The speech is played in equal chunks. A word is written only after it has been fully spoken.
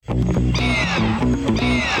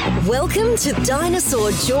Welcome to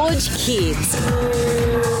Dinosaur George Kids,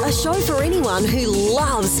 a show for anyone who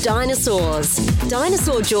loves dinosaurs.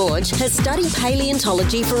 Dinosaur George has studied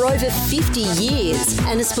paleontology for over 50 years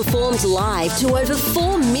and has performed live to over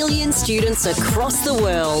 4 million students across the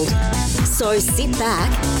world. So sit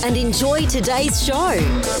back and enjoy today's show.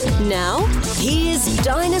 Now, here's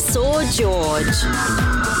Dinosaur George.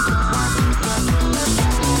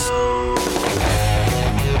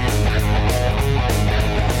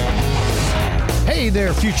 Hey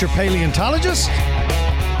there, future paleontologists.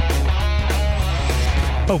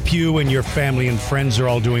 Hope you and your family and friends are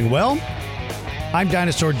all doing well. I'm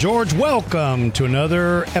Dinosaur George. Welcome to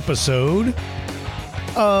another episode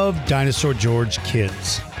of Dinosaur George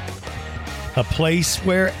Kids, a place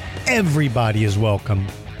where everybody is welcome,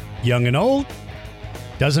 young and old,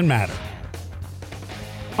 doesn't matter.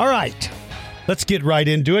 All right. Let's get right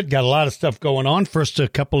into it. Got a lot of stuff going on. First, a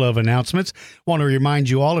couple of announcements. Want to remind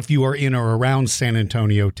you all, if you are in or around San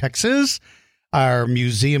Antonio, Texas, our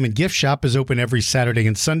museum and gift shop is open every Saturday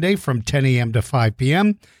and Sunday from 10 a.m. to 5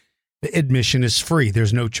 p.m. The admission is free.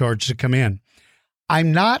 There's no charge to come in.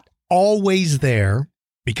 I'm not always there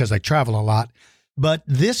because I travel a lot, but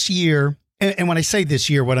this year, and when I say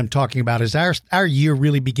this year, what I'm talking about is our year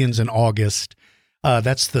really begins in August.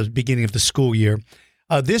 That's the beginning of the school year.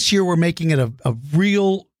 This year, we're making it a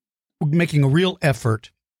real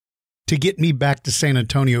effort to get me back to San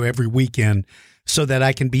Antonio every weekend so that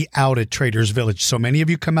I can be out at Traders Village. So many of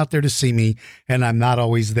you come out there to see me, and I'm not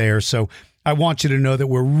always there. So I want you to know that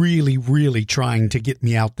we're really, really trying to get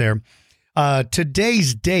me out there.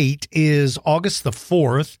 Today's date is August the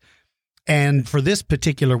 4th, and for this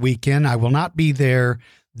particular weekend, I will not be there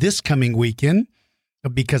this coming weekend,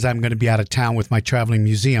 because I'm going to be out of town with my traveling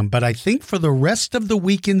museum. But I think for the rest of the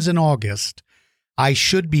weekends in August, I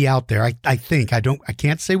should be out there. I think. I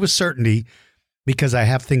can't say with certainty because I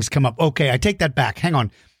have things come up. Okay, I take that back. Hang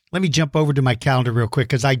on. Let me jump over to my calendar real quick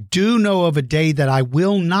because I do know of a day that I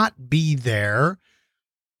will not be there.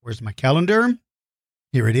 Where's my calendar?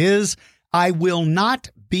 Here it is. I will not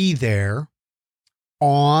be there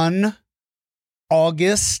on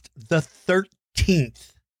August the 13th.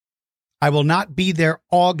 I will not be there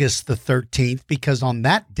August the 13th because on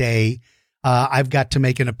that day, I've got to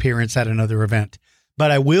make an appearance at another event.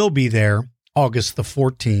 But I will be there August the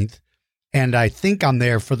 14th, and I think I'm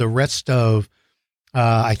there for the rest of,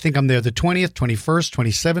 I think I'm there the 20th, 21st,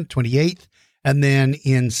 27th, 28th, and then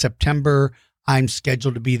in September, I'm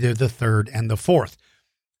scheduled to be there the 3rd and the 4th.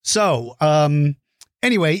 So,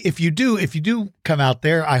 anyway, if you do come out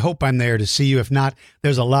there, I hope I'm there to see you. If not,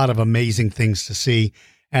 there's a lot of amazing things to see.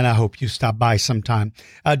 And I hope you stop by sometime.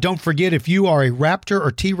 Don't forget, if you are a Raptor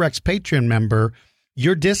or T-Rex Patreon member,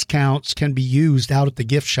 your discounts can be used out at the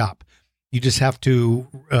gift shop. You just have to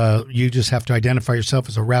identify yourself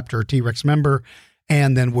as a Raptor or T-Rex member,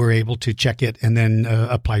 and then we're able to check it and then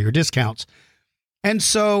apply your discounts. And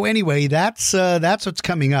so, anyway, that's what's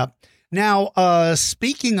coming up. Now,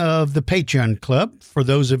 speaking of the Patreon Club, for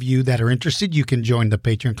those of you that are interested, you can join the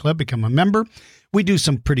Patreon Club, become a member. We do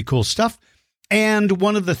some pretty cool stuff. And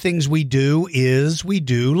one of the things we do is we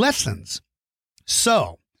do lessons.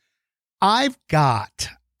 So I've got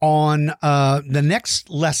on the next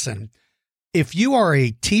lesson, if you are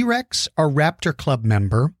a T-Rex or Raptor Club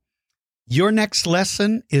member, your next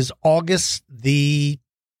lesson is August the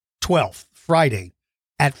 12th, Friday,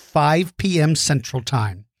 at 5 p.m. Central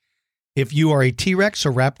Time. If you are a T-Rex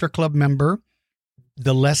or Raptor Club member,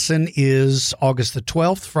 the lesson is August the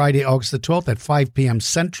 12th, Friday, August the 12th at 5 p.m.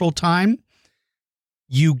 Central Time.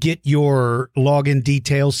 You get your login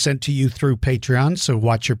details sent to you through Patreon, so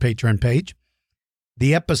watch your Patreon page.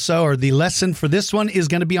 The episode or the lesson for this one is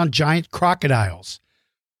going to be on giant crocodiles.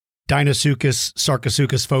 Deinosuchus,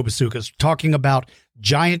 Sarcosuchus, Phobasuchus, talking about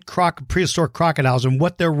giant prehistoric crocodiles and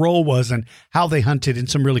what their role was and how they hunted and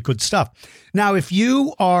some really good stuff. Now, if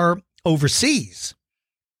you are overseas,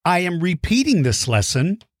 I am repeating this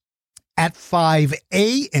lesson at 5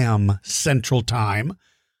 a.m. Central Time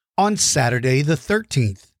on Saturday the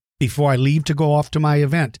 13th, before I leave to go off to my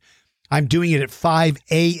event. I'm doing it at 5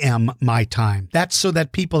 a.m. my time. That's so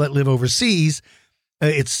that people that live overseas,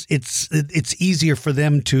 it's easier for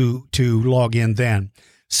them to log in then.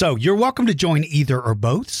 So you're welcome to join either or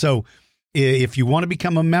both. So if you want to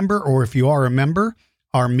become a member, or if you are a member,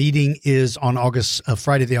 our meeting is on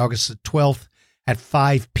Friday the August 12th at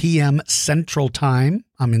 5 p.m. Central Time.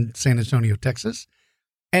 I'm in San Antonio, Texas.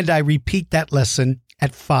 And I repeat that lesson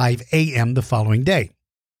at 5 a.m. the following day.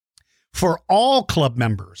 For all club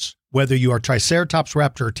members, whether you are Triceratops,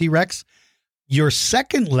 Raptor, or T-Rex, your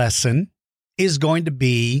second lesson is going to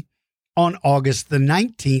be on August the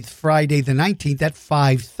 19th, Friday the 19th at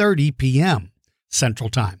 5:30 p.m. Central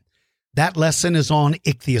Time. That lesson is on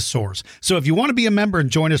ichthyosaurs. So if you want to be a member and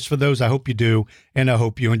join us for those, I hope you do, and I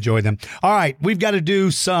hope you enjoy them. All right, we've got to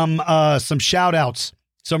do some shout-outs,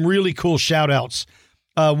 some really cool shout-outs.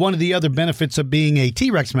 One of the other benefits of being a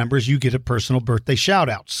T-Rex member is you get a personal birthday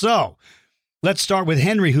shout-out. So let's start with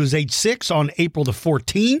Henry, who's age 6 on April the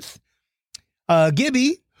 14th.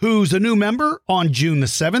 Gibby, who's a new member on June the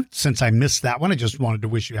 7th. Since I missed that one, I just wanted to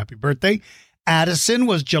wish you happy birthday. Addison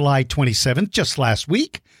was July 27th, just last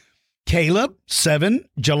week. Caleb, 7,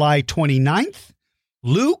 July 29th.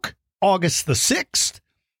 Luke, August the 6th.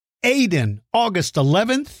 Aiden, August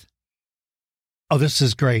 11th. Oh, this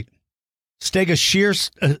is great. Stega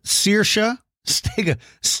Searsha.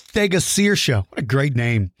 What a great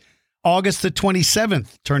name. August the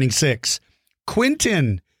 27th, turning 6.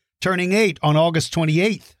 Quentin, turning 8 on August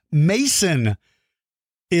 28th. Mason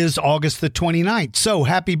is August the 29th. So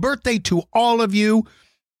happy birthday to all of you.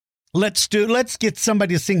 Let's get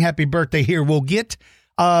somebody to sing happy birthday here. We'll get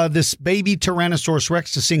this baby Tyrannosaurus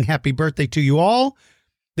Rex to sing happy birthday to you all.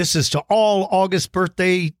 This is to all August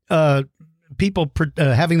birthday people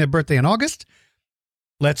having their birthday in August.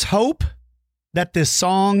 Let's hope that this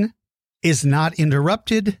song is not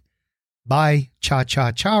interrupted by Cha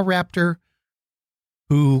Cha Cha Raptor,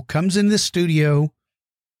 who comes in this studio,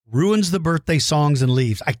 ruins the birthday songs, and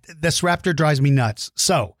leaves. This raptor drives me nuts.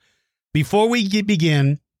 So before we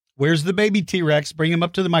begin, where's the baby T-Rex? Bring him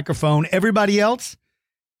up to the microphone. Everybody else,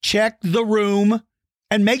 check the room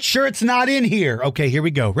and make sure it's not in here. Okay, here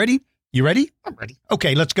we go. Ready? You ready? I'm ready.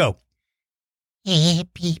 Okay, let's go.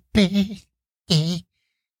 Happy birthday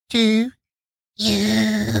to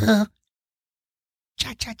you.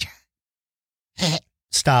 Cha-cha-cha.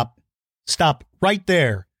 Stop. Stop right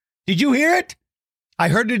there. Did you hear it? I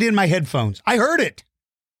heard it in my headphones. I heard it.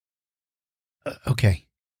 Okay.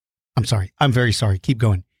 I'm sorry. I'm very sorry. Keep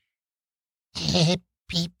going.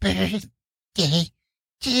 Happy birthday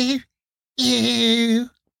to you.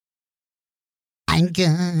 I'm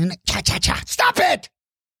gonna cha-cha-cha. Stop it!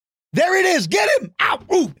 There it is. Get him. Ow.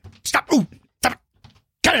 Ooh. Stop. Ooh. Stop it.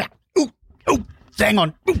 Cut it out. Ooh. Ooh. Hang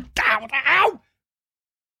on. Ooh. Ow. Ow.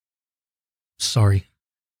 Sorry.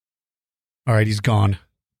 All right. He's gone.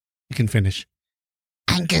 You can finish.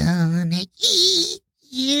 I'm gonna eat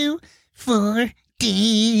you for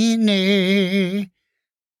dinner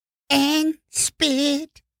and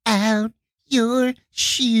spit out your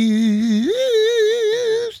shoes.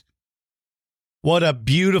 What a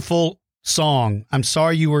beautiful song. I'm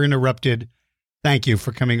sorry you were interrupted. Thank you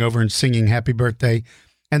for coming over and singing happy birthday.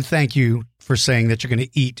 And thank you for saying that you're going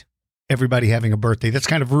to eat everybody having a birthday. That's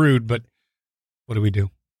kind of rude, but what do we do?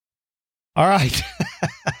 All right.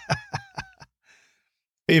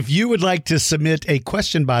 If you would like to submit a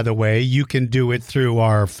question, by the way, you can do it through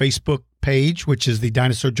our Facebook page, which is the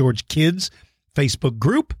Dinosaur George Kids Facebook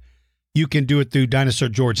group. You can do it through Dinosaur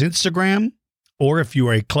George Instagram, or if you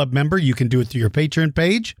are a club member, you can do it through your Patreon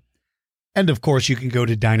page. And of course, you can go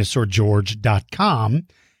to dinosaurgeorge.com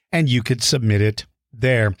and you could submit it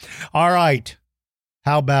there. All right.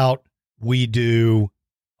 How about we do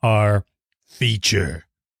our feature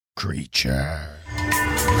creature?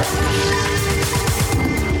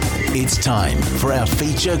 It's time for our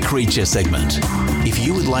Feature Creature segment. If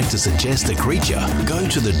you would like to suggest a creature, go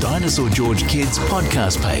to the Dinosaur George Kids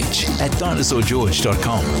podcast page at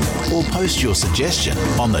dinosaurgeorge.com or post your suggestion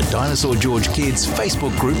on the Dinosaur George Kids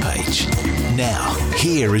Facebook group page. Now,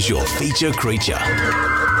 here is your Feature Creature.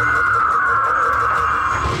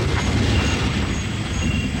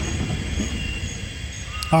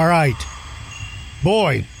 All right.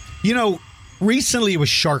 Boy, recently it was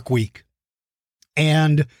Shark Week,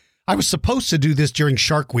 and I was supposed to do this during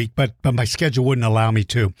Shark Week, but my schedule wouldn't allow me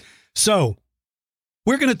to. So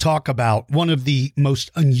we're going to talk about one of the most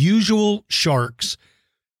unusual sharks,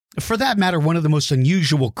 for that matter, one of the most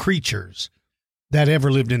unusual creatures that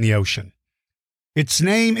ever lived in the ocean. Its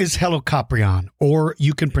name is Helicoprion, or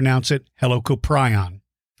you can pronounce it Helicoprion.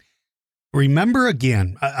 Remember,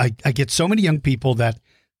 again, I get so many young people that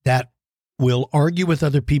will argue with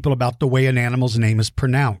other people about the way an animal's name is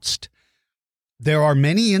pronounced. There are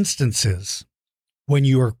many instances when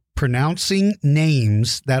you are pronouncing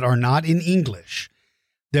names that are not in English.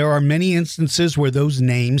 There are many instances where those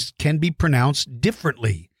names can be pronounced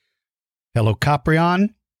differently.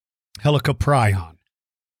 Helicoprion, Helicoprion.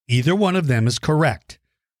 Either one of them is correct.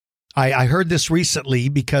 I heard this recently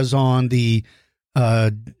because on the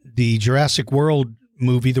Jurassic World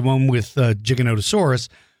movie, the one with Giganotosaurus,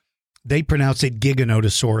 they pronounce it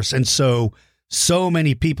Giganotosaurus. And so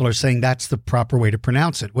many people are saying that's the proper way to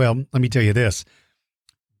pronounce it. Well, let me tell you this.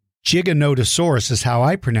 Giganotosaurus is how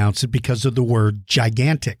I pronounce it because of the word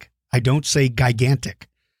gigantic. I don't say gigantic.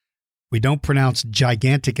 We don't pronounce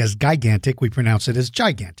gigantic as gigantic. We pronounce it as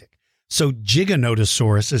gigantic. So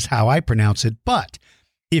Giganotosaurus is how I pronounce it. But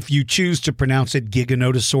if you choose to pronounce it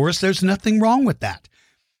Giganotosaurus, there's nothing wrong with that.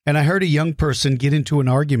 And I heard a young person get into an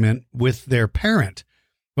argument with their parent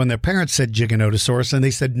when their parent said Giganotosaurus, and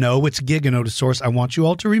they said, no, it's Giganotosaurus. I want you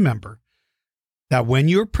all to remember that when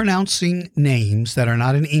you're pronouncing names that are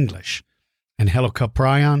not in English, and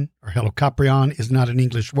Helicoprion or Helicoprion is not an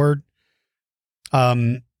English word,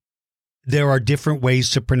 there are different ways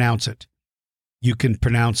to pronounce it. You can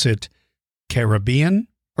pronounce it Caribbean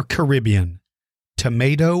or Caribbean,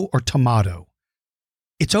 tomato or tomato.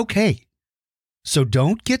 It's okay. So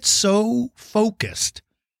don't get so focused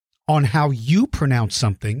on how you pronounce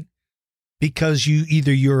something because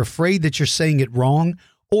you're afraid that you're saying it wrong,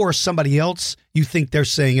 or somebody else, you think they're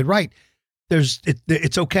saying it right.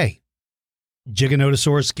 It's okay.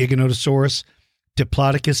 Giganotosaurus, Giganotosaurus,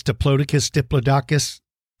 Diplodocus, Diplodocus, Diplodocus,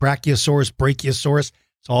 Brachiosaurus, Brachiosaurus.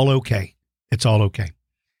 It's all okay. It's all okay.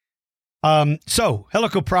 So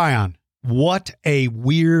Helicoprion, what a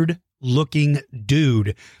weird looking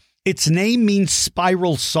dude. Its name means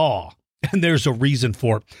spiral saw, and there's a reason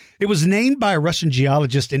for it. It was named by a Russian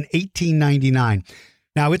geologist in 1899.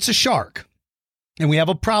 Now, it's a shark, and we have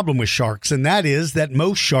a problem with sharks, and that is that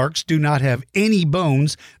most sharks do not have any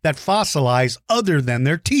bones that fossilize other than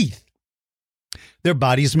their teeth. Their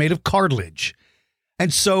body is made of cartilage,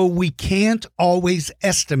 and so we can't always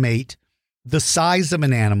estimate the size of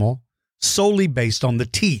an animal solely based on the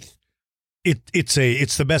teeth. It's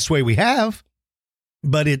the best way we have,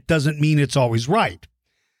 but it doesn't mean it's always right.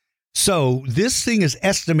 So this thing is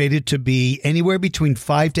estimated to be anywhere between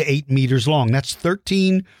 5 to 8 meters long. That's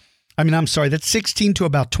 16 to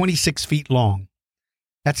about 26 feet long.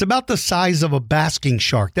 That's about the size of a basking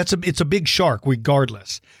shark. It's a big shark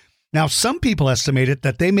regardless. Now, some people estimated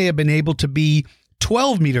that they may have been able to be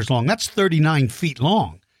 12 meters long. That's 39 feet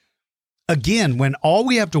long. Again, when all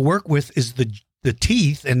we have to work with is the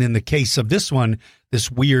teeth, and in the case of this one, this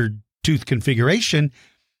weird tooth configuration,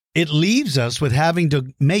 it leaves us with having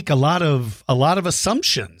to make a lot of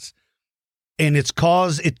assumptions, and it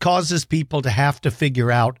causes people to have to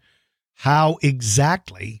figure out how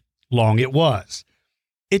exactly long it was.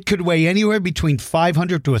 It could weigh anywhere between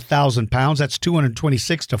 500 to 1,000 pounds. That's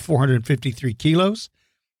 226 to 453 kilos.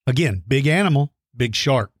 Again, big animal, big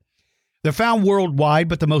shark. They're found worldwide,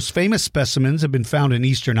 but the most famous specimens have been found in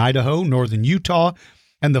eastern Idaho, northern Utah,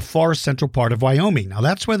 and the far central part of Wyoming. Now,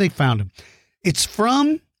 that's where they found them. It's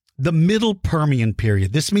from the Middle Permian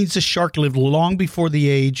period. This means the shark lived long before the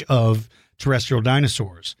age of terrestrial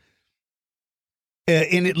dinosaurs.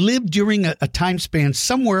 And it lived during a time span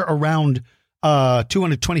somewhere around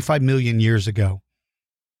 225 million years ago.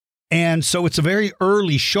 And so it's a very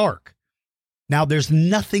early shark. Now, there's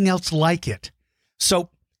nothing else like it.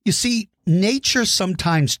 So, you see, nature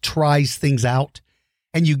sometimes tries things out,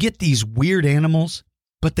 and you get these weird animals,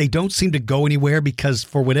 but they don't seem to go anywhere because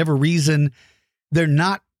for whatever reason, they're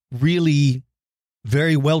not really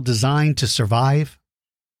very well designed to survive.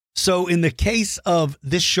 So in the case of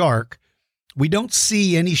this shark, we don't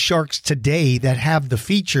see any sharks today that have the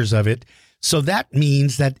features of it. So that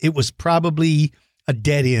means that it was probably a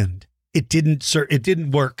dead end. It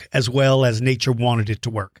didn't work as well as nature wanted it to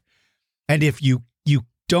work. And if you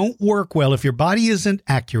don't work well, if your body isn't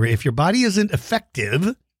accurate, if your body isn't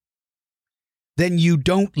effective, then you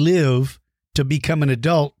don't live to become an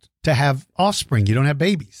adult to have offspring. You don't have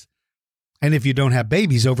babies. And if you don't have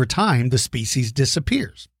babies, over time, the species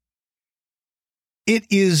disappears. It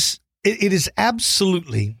is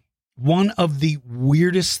absolutely one of the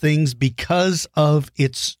weirdest things because of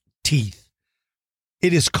its teeth.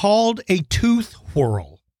 It is called a tooth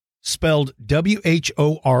whorl, spelled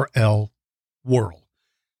W-H-O-R-L, whorl.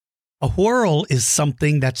 A whorl is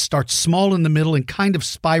something that starts small in the middle and kind of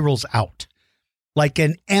spirals out. Like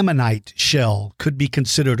an ammonite shell could be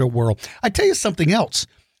considered a whorl. I tell you something else.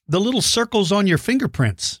 The little circles on your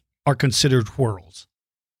fingerprints are considered whorls.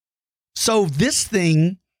 So this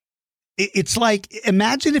thing, it's like,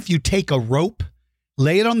 imagine if you take a rope,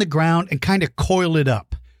 lay it on the ground, and kind of coil it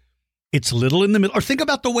up. It's little in the middle. Or think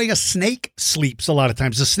about the way a snake sleeps a lot of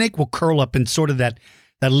times. The snake will curl up in sort of that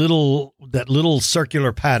little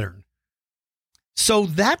circular pattern. So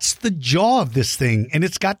that's the jaw of this thing, and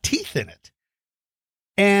it's got teeth in it.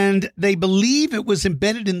 And they believe it was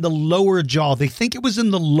embedded in the lower jaw. They think it was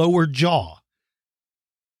in the lower jaw.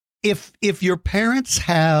 If your parents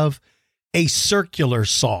have a circular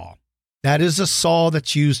saw, that is a saw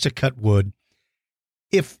that's used to cut wood,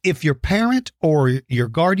 if your parent or your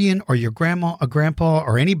guardian or your grandma or grandpa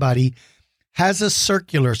or anybody has a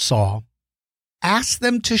circular saw, ask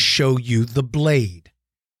them to show you the blade.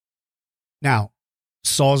 Now,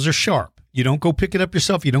 saws are sharp. You don't go pick it up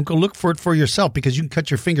yourself. You don't go look for it for yourself because you can cut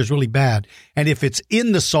your fingers really bad. And if it's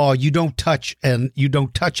in the saw, you don't touch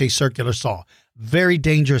a circular saw. Very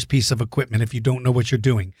dangerous piece of equipment if you don't know what you're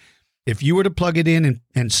doing. If you were to plug it in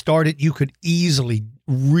and start it, you could easily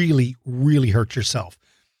really, really hurt yourself.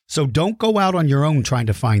 So don't go out on your own trying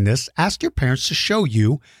to find this. Ask your parents to show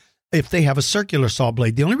you if they have a circular saw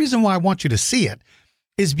blade. The only reason why I want you to see it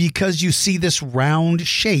is because you see this round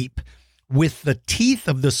shape with the teeth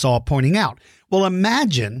of the saw pointing out. Well,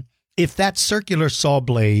 imagine if that circular saw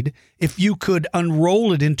blade, if you could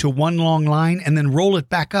unroll it into one long line and then roll it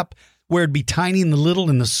back up where it'd be tiny and the little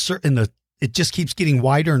it just keeps getting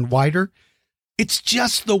wider and wider. It's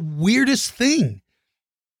just the weirdest thing.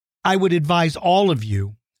 I would advise all of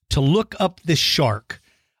you to look up this shark.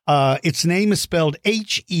 Its name is spelled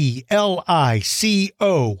Helicoprion,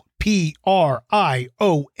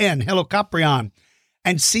 Helicoprion,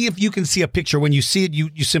 and see if you can see a picture. When you see it,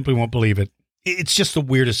 you simply won't believe it. It's just the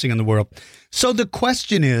weirdest thing in the world. So the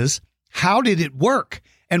question is, how did it work?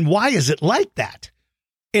 And why is it like that?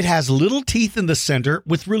 It has little teeth in the center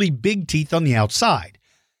with really big teeth on the outside.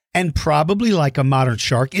 And probably like a modern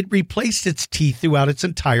shark, it replaced its teeth throughout its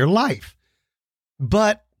entire life.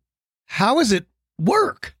 But how does it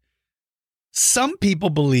work? Some people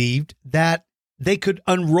believed that they could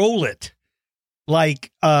unroll it.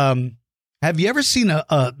 Like, have you ever seen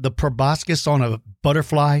the proboscis on a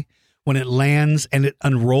butterfly when it lands and it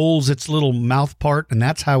unrolls its little mouth part, and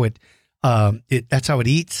that's how it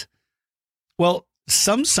eats? Well,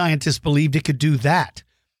 some scientists believed it could do that.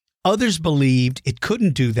 Others believed it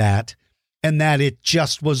couldn't do that, and that it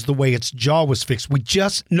just was the way its jaw was fixed.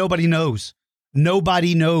 Nobody knows.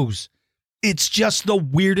 Nobody knows. It's just the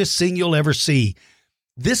weirdest thing you'll ever see.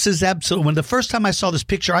 This is absolutely, when the first time I saw this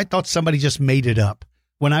picture, I thought somebody just made it up.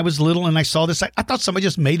 When I was little and I saw this, I thought somebody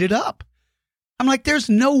just made it up. I'm like, there's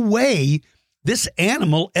no way this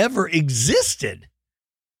animal ever existed.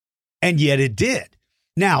 And yet it did.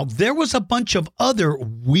 Now, there was a bunch of other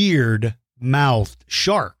weird-mouthed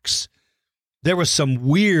sharks. There was some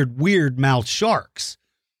weird-mouthed sharks.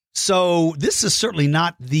 So this is certainly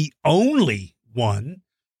not the only one.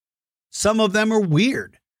 Some of them are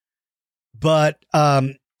weird. But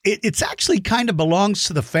it's actually kind of belongs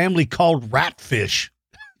to the family called ratfish.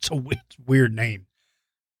 It's a weird name.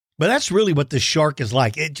 But that's really what this shark is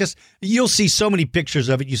like. You'll see so many pictures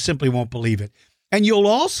of it, you simply won't believe it. And you'll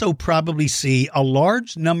also probably see a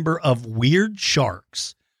large number of weird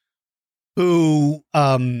sharks who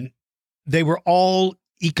they were all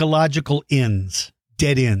ecological ends,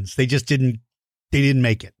 dead ends. They didn't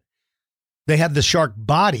make it. They had the shark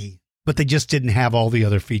body, but they just didn't have all the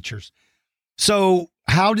other features. So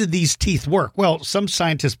how did these teeth work? Well, some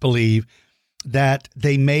scientists believe that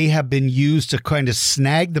they may have been used to kind of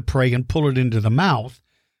snag the prey and pull it into the mouth.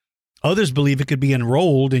 Others believe it could be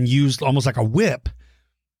enrolled and used almost like a whip.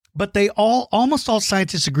 But almost all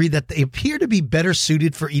scientists agree that they appear to be better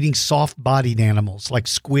suited for eating soft-bodied animals like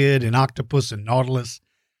squid and octopus and nautilus.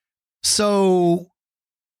 So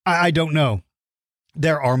I don't know.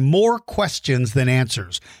 There are more questions than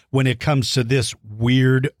answers when it comes to this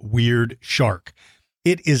weird shark.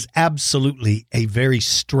 It is absolutely a very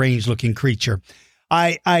strange-looking creature.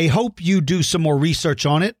 I hope you do some more research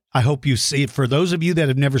on it. I hope you see it. For those of you that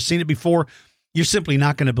have never seen it before, you're simply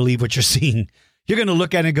not going to believe what you're seeing. You're going to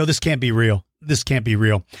look at it and go, this can't be real. This can't be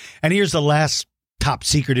real. And here's the last top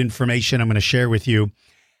secret information I'm going to share with you.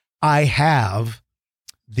 I have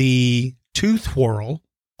the tooth whorl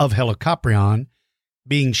of Helicoprion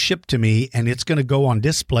being shipped to me, and it's going to go on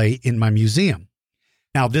display in my museum.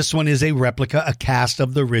 Now, this one is a replica, a cast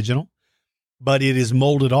of the original, but it is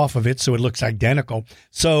molded off of it, so it looks identical.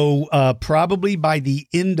 So probably by the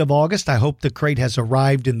end of August, I hope the crate has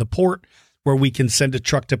arrived in the port where we can send a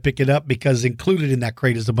truck to pick it up, because included in that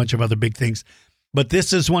crate is a bunch of other big things. But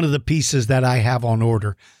this is one of the pieces that I have on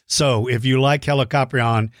order. So if you like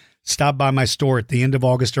Helicoprion, stop by my store at the end of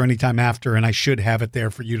August or anytime after, and I should have it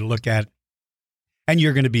there for you to look at. And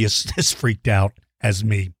you're going to be as freaked out as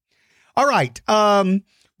me. All right.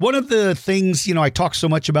 One of the things, I talk so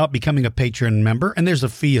much about becoming a Patreon member, and there's a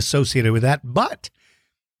fee associated with that, but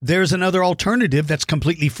there's another alternative that's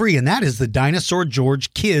completely free, and that is the Dinosaur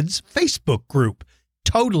George Kids Facebook group.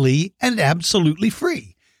 Totally and absolutely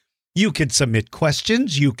free. You can submit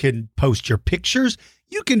questions. You can post your pictures.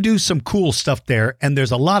 You can do some cool stuff there, and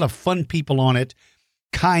there's a lot of fun people on it,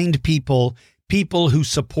 kind people people who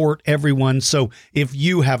support everyone. So if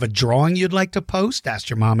you have a drawing you'd like to post, ask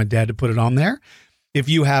your mom and dad to put it on there. If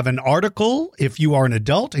you have an article, if you are an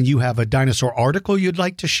adult and you have a dinosaur article you'd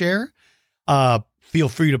like to share, feel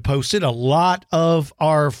free to post it. A lot of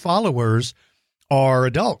our followers are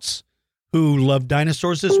adults who love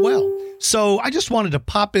dinosaurs as well. So I just wanted to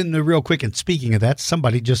pop in there real quick. And speaking of that,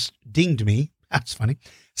 somebody just dinged me. That's funny.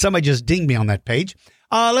 Somebody just dinged me on that page.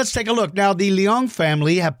 Let's take a look. Now, the Leong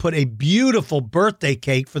family have put a beautiful birthday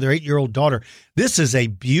cake for their 8-year-old daughter. This is a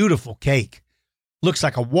beautiful cake. Looks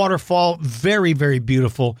like a waterfall. Very, very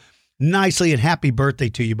beautiful. Nicely, and happy birthday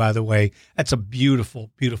to you, by the way. That's a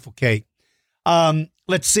beautiful, beautiful cake.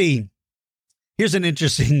 Let's see. Here's an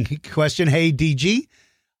interesting question. Hey, DG.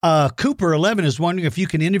 Cooper11 is wondering if you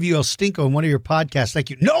can interview El Stinko in one of your podcasts. Thank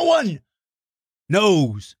you. No one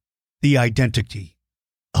knows the identity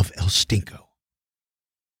of El Stinko.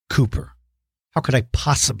 Cooper, how could I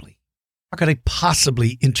possibly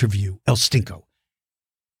interview El Stinko?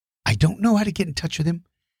 I don't know how to get in touch with him.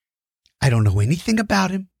 I don't know anything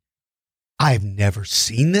about him. I've never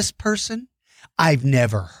seen this person. I've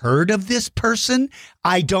never heard of this person.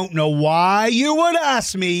 I don't know why you would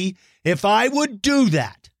ask me if I would do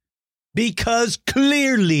that, because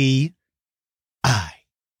clearly I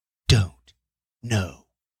don't know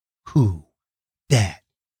who that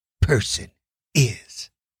person is.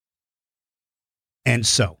 And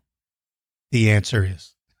so the answer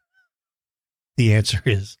is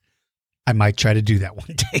I might try to do that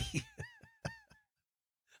one day.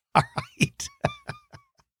 All right.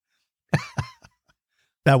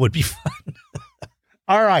 That would be fun.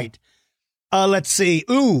 All right. Let's see.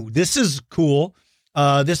 Ooh, this is cool.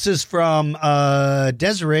 This is from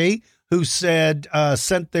Desiree, who said,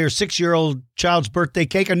 sent their 6-year-old child's birthday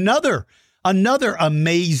cake. Another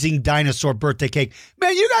amazing dinosaur birthday cake.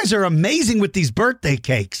 Man, you guys are amazing with these birthday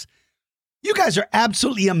cakes. You guys are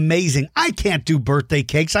absolutely amazing. I can't do birthday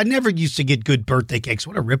cakes. I never used to get good birthday cakes.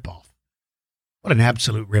 What a ripoff. What an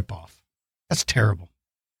absolute ripoff. That's terrible.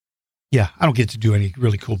 Yeah, I don't get to do any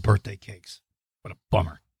really cool birthday cakes. What a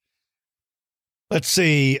bummer. Let's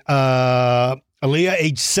see. Aaliyah,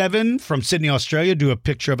 age 7, from Sydney, Australia, do a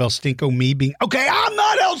picture of El Stinko, me being, okay, I'm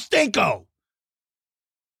not El Stinko,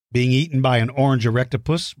 being eaten by an orange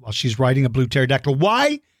erectopus while she's riding a blue pterodactyl.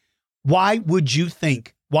 Why would you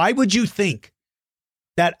think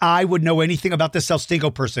that I would know anything about this El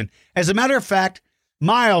Stinko person? As a matter of fact,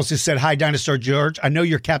 Miles has said, hi, Dinosaur George. I know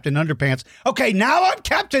you're Captain Underpants. Okay, now I'm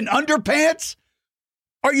Captain Underpants?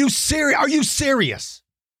 Are you serious?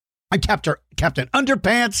 I'm Captain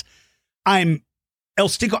Underpants. I'm El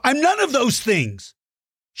Stinko. I'm none of those things.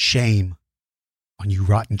 Shame on you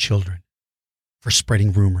rotten children for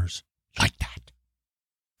spreading rumors like that.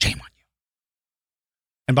 Shame on you.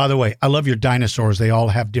 And by the way, I love your dinosaurs. They all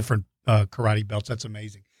have different karate belts. That's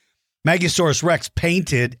amazing. Magosaurus Rex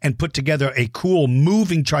painted and put together a cool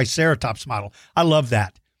moving Triceratops model. I love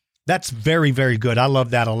that. That's very, very good. I love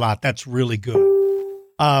that a lot. That's really good.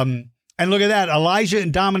 And look at that. Elijah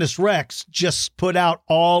Indominus Rex just put out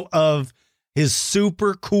all of his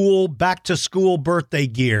super cool back to school birthday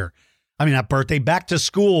gear. I mean, not birthday, back to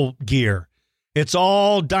school gear. It's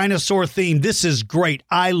all dinosaur themed. This is great.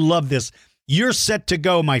 I love this. You're set to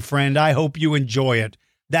go, my friend. I hope you enjoy it.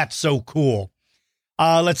 That's so cool.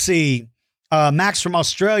 Let's see. Max from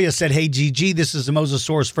Australia said, hey, GG, this is the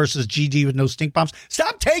Mosasaurus versus GG with no stink bombs.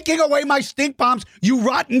 Stop taking away my stink bombs, you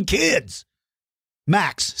rotten kids.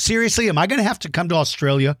 Max, seriously, am I going to have to come to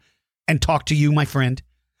Australia and talk to you, my friend?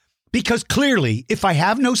 Because clearly, if I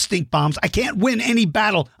have no stink bombs, I can't win any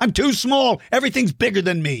battle. I'm too small. Everything's bigger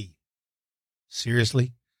than me.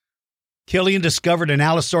 Seriously? Killian discovered an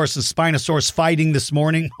Allosaurus and Spinosaurus fighting this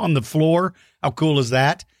morning on the floor. How cool is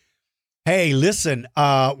that? Hey, listen,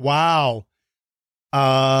 wow.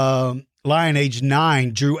 Lion age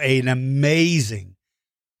 9 drew an amazing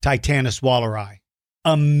Titanus Walleri.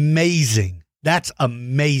 Amazing. That's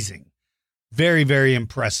amazing. Very, very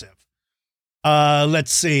impressive.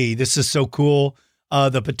 Let's see. This is so cool.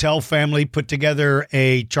 The Patel family put together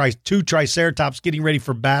two Triceratops getting ready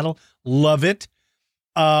for battle. Love it.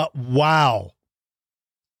 Wow.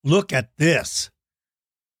 Look at this.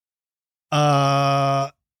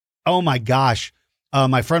 Oh my gosh.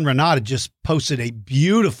 My friend Renata just posted a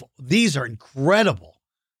beautiful, these are incredible.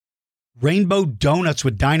 Rainbow donuts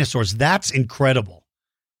with dinosaurs. That's incredible.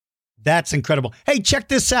 That's incredible. Hey, check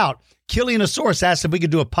this out. Killianosaurus asked if we could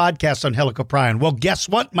do a podcast on Helicoprion. Well, guess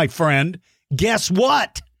what, my friend? Guess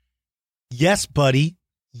what? Yes, buddy.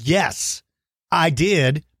 Yes, I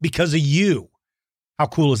did because of you. How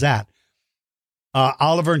cool is that?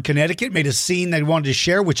 Oliver in Connecticut made a scene they wanted to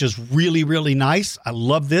share, which is really, really nice. I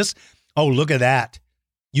love this. Oh, look at that.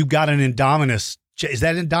 You got an Indominus. Is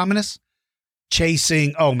that Indominus?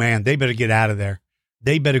 Chasing. Oh, man, they better get out of there.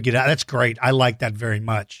 They better get out. That's great. I like that very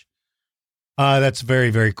much. That's very,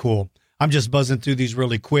 very cool. I'm just buzzing through these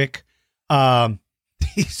really quick.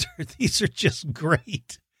 These are just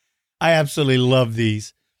great. I absolutely love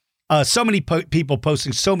these. So many people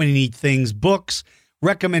posting so many neat things. Books,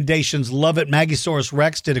 recommendations. Love it. Maggiesaurus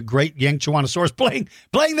Rex did a great Yank-Chawanosaurus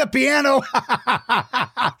playing the piano.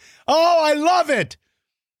 Oh, I love it.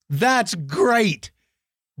 That's great.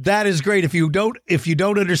 That is great. If you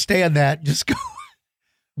don't understand that, just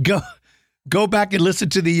go back and listen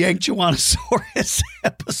to the Yank-Chawanosaurus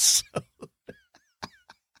episode.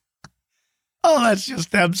 Oh, that's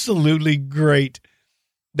just absolutely great.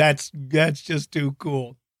 That's just too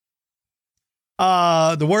cool.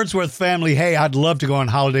 The Wordsworth family. Hey, I'd love to go on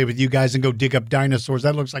holiday with you guys and go dig up dinosaurs.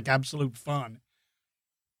 That looks like absolute fun.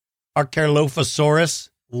 Archaeolophosaurus.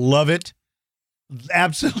 Love it.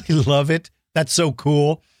 Absolutely love it. That's so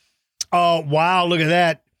cool. Oh, wow. Look at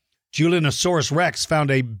that. Julianosaurus Rex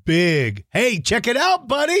found a big. Hey, check it out,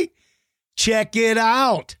 buddy. Check it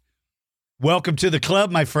out. Welcome to the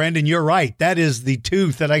club, my friend. And you're right. That is the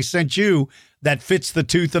tooth that I sent you that fits the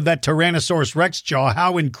tooth of that Tyrannosaurus Rex jaw.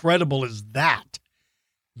 How incredible is that?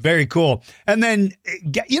 Very cool. And then,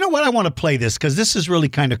 you know what? I want to play this because this is really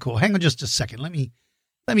kind of cool. Hang on just a second. Let me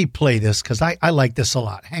play this because I like this a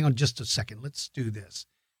lot. Hang on just a second. Let's do this.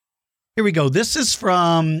 Here we go. This is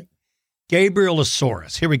from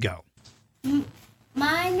Gabrielosaurus. Here we go.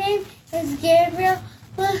 My name is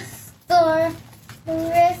Gabrielosaurus,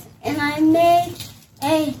 and I made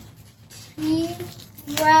a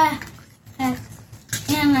T-Rex.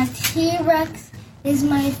 And a T-Rex is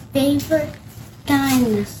my favorite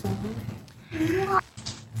dinosaur.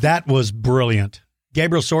 That was brilliant.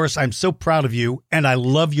 Gabrielosaurus, I'm so proud of you, and I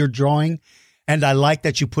love your drawing, and I like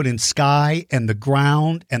that you put in sky and the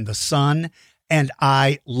ground and the sun, and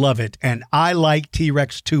I love it. And I like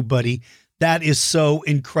T-Rex too, buddy. That is so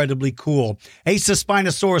incredibly cool.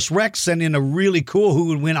 Spinosaurus Rex sent in a really cool who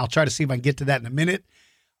would win. I'll try to see if I can get to that in a minute.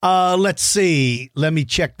 Let's see. Let me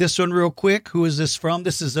check this one real quick. Who is this from?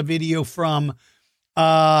 This is a video from,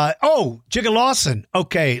 Jigga Lawson.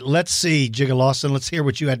 Okay, let's see, Jigga Lawson. Let's hear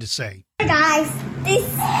what you had to say. Hey guys, this is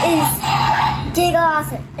Jigga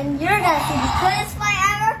Lawson, and you're going to see the coolest fight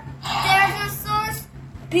ever. Pterosaurus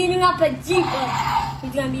beating up a Jeep.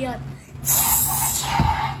 He's going to be like...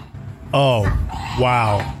 Oh,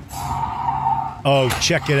 wow. Oh,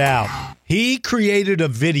 check it out. He created a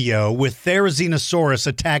video with Therizinosaurus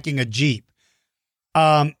attacking a Jeep.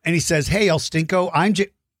 And he says, hey, El Stinko,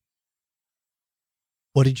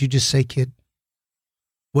 What did you just say, kid?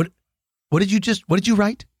 What did you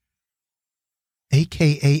write?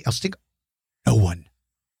 AKA El Stinko. No one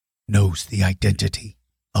knows the identity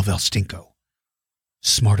of El Stinko.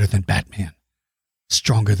 Smarter than Batman.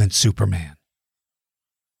 Stronger than Superman.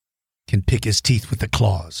 Can pick his teeth with the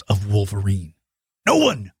claws of Wolverine. No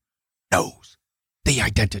one knows the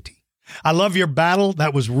identity. I love your battle.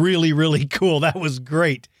 That was really, really cool. That was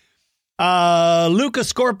great.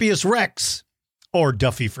 Lucascorpius Rex, or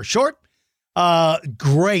Duffy for short.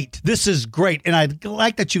 Great. This is great. And I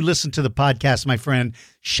like that you listen to the podcast, my friend.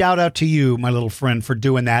 Shout out to you, my little friend, for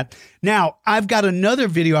doing that. Now, I've got another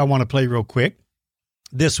video I want to play real quick.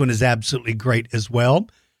 This one is absolutely great as well.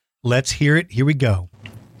 Let's hear it. Here we go.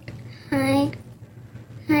 Hi,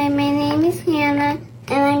 my name is Hannah,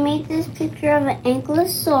 and I made this picture of an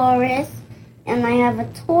Ankylosaurus, and I have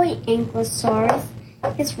a toy Ankylosaurus.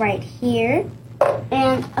 It's right here,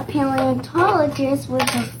 and a paleontologist with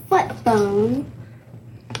a foot bone.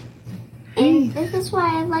 And this is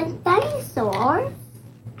why I like dinosaurs.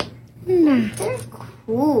 They're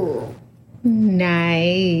cool.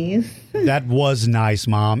 Nice. That was nice,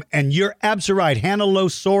 Mom. And you're absolutely right.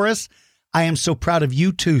 Hannahlosaurus, I am so proud of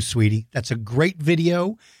you too, sweetie. That's a great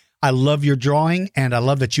video. I love your drawing, and I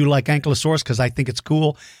love that you like Ankylosaurus because I think it's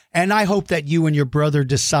cool. And I hope that you and your brother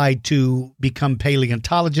decide to become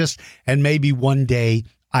paleontologists, and maybe one day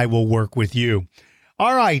I will work with you.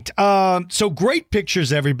 All right. So great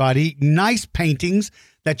pictures, everybody. Nice paintings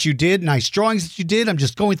that you did. Nice drawings that you did. I'm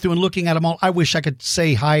just going through and looking at them all. I wish I could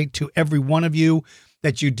say hi to every one of you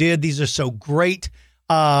that you did. These are so great.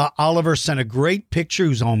 Oliver sent a great picture.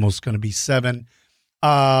 Who's almost going to be 7.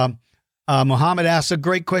 Muhammad asked a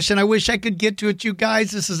great question. I wish I could get to it, you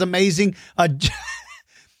guys. This is amazing.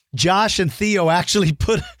 Josh and Theo actually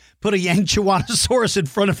put a Yank-Chawanosaurus in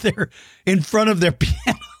front of their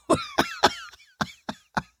piano.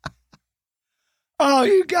 Oh,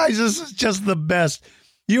 you guys, this is just the best.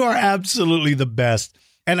 You are absolutely the best.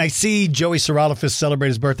 And I see Joey Seralophus celebrate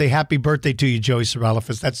his birthday. Happy birthday to you, Joey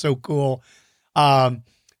Seralophus. That's so cool.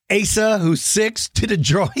 Asa, who's 6, did a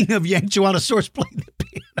drawing of Yank Chuanosaurus playing the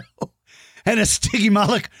piano and a Stiggy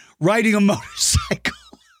Malik riding a motorcycle.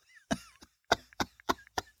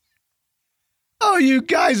 Oh, you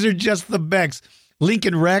guys are just the best.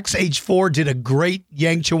 Lincoln Rex, age 4, did a great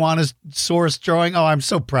Yank Chuanosaurus drawing. Oh, I'm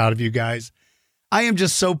so proud of you guys. I am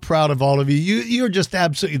just so proud of all of you. You're just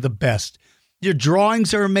absolutely the best. Your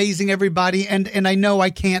drawings are amazing, everybody. And I know I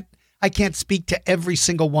can't speak to every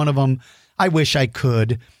single one of them. I wish I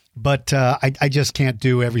could, but I just can't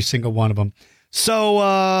do every single one of them. So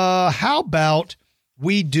how about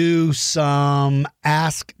we do some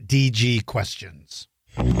Ask DG questions?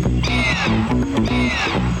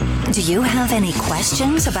 Do you have any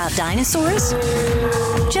questions about dinosaurs?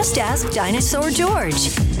 Just ask Dinosaur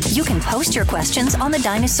George. You can post your questions on the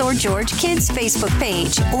Dinosaur George Kids Facebook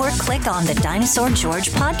page or click on the Dinosaur George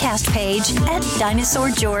podcast page at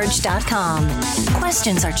dinosaurgeorge.com.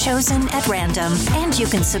 Questions are chosen at random, and you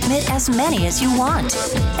can submit as many as you want.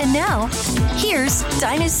 And now, here's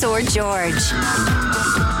Dinosaur George.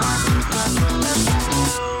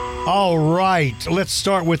 All right, let's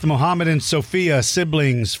start with Mohammed and Sophia,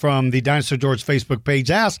 siblings from the Dinosaur George Facebook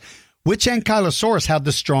page. Ask, which ankylosaurus had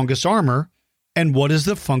the strongest armor, and what is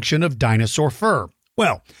the function of dinosaur fur?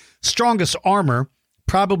 Well, strongest armor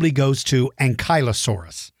probably goes to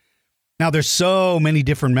Ankylosaurus. Now, there's so many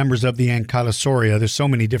different members of the Ankylosauria. There's so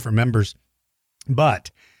many different members.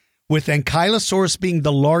 But with Ankylosaurus being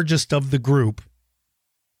the largest of the group,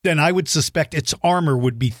 then I would suspect its armor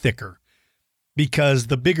would be thicker. Because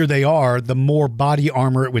the bigger they are, the more body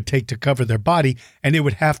armor it would take to cover their body, and it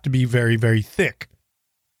would have to be very, very thick.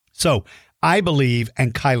 So I believe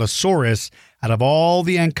Ankylosaurus, out of all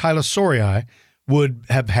the Ankylosauria, would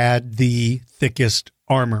have had the thickest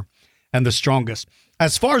armor and the strongest.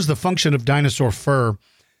 As far as the function of dinosaur fur,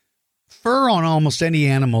 fur on almost any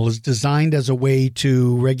animal is designed as a way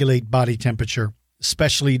to regulate body temperature,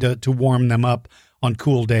 especially to warm them up on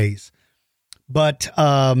cool days. But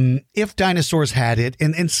if dinosaurs had it,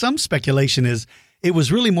 and some speculation is it was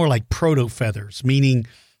really more like proto-feathers, meaning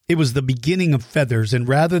it was the beginning of feathers. And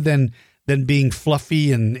rather than being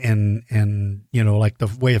fluffy and you know, like the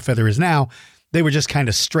way a feather is now, they were just kind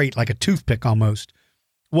of straight, like a toothpick almost.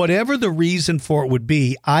 Whatever the reason for it would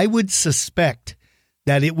be, I would suspect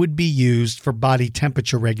that it would be used for body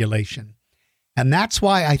temperature regulation. And that's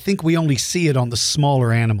why I think we only see it on the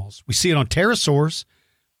smaller animals. We see it on pterosaurs.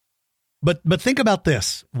 But think about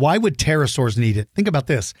this. Why would pterosaurs need it? Think about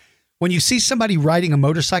this. When you see somebody riding a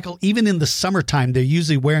motorcycle, even in the summertime, they're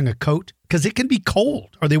usually wearing a coat because it can be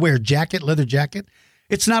cold, or they wear a jacket, leather jacket.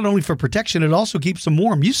 It's not only for protection, it also keeps them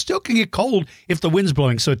warm. You still can get cold if the wind's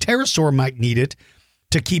blowing. So a pterosaur might need it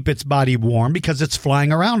to keep its body warm because it's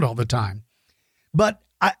flying around all the time. But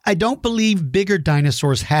I don't believe bigger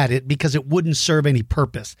dinosaurs had it because it wouldn't serve any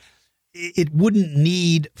purpose. It wouldn't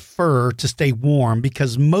need fur to stay warm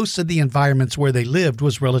because most of the environments where they lived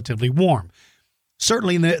was relatively warm.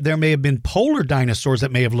 Certainly, there may have been polar dinosaurs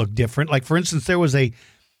that may have looked different. Like, for instance, there was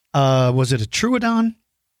was it a Troodon?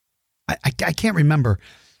 I can't remember.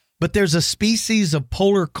 But there's a species of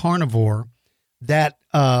polar carnivore that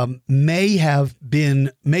may have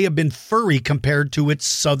been furry compared to its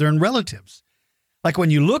southern relatives. Like,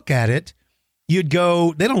 when you look at it, you'd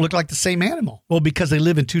go, they don't look like the same animal. Well, because they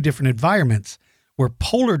live in two different environments, where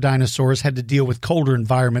polar dinosaurs had to deal with colder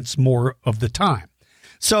environments more of the time.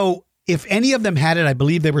 So if any of them had it, I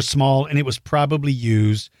believe they were small, and it was probably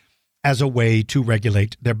used as a way to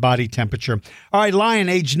regulate their body temperature. All right, Lion,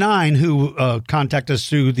 age 9, who contacted us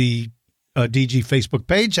through the DG Facebook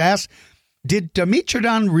page, asked, did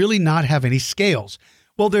Dimetrodon really not have any scales?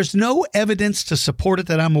 Well, there's no evidence to support it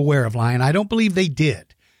that I'm aware of, Lion. I don't believe they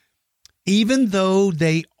did. Even though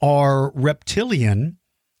they are reptilian,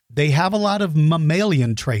 they have a lot of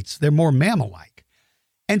mammalian traits. They're more mammal-like.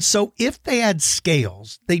 And so if they had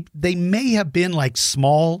scales, they may have been like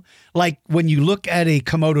small, like when you look at a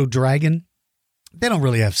Komodo dragon, they don't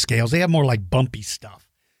really have scales. They have more like bumpy stuff.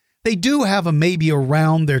 They do have a maybe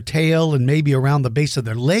around their tail and maybe around the base of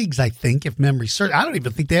their legs, I think, if memory serves. I don't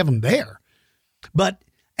even think they have them there. But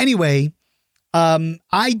anyway,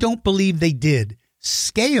 I don't believe they did.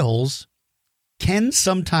 Scales can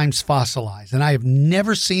sometimes fossilize, and I have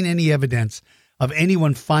never seen any evidence of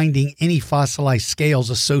anyone finding any fossilized scales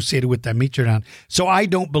associated with Dimetrodon, so I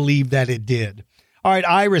don't believe that it did. All right,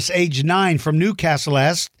 Iris, age 9, from Newcastle,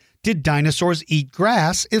 asked, did dinosaurs eat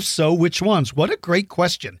grass? If so, which ones? What a great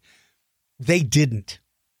question. They didn't,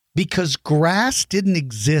 because grass didn't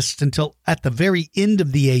exist until at the very end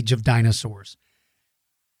of the age of dinosaurs.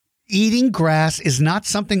 eating grass is not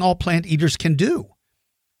something all plant eaters can do.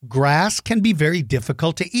 Grass can be very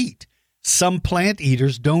difficult to eat. Some plant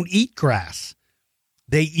eaters don't eat grass.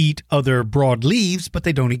 They eat other broad leaves, but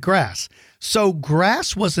they don't eat grass. So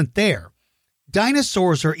grass wasn't there.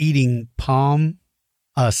 Dinosaurs are eating palm,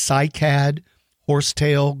 cycad,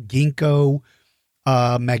 horsetail, ginkgo,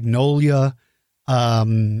 magnolia,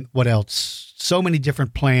 what else? So many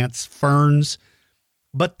different plants, ferns,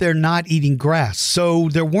 but they're not eating grass. So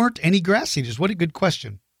there weren't any grass eaters. What a good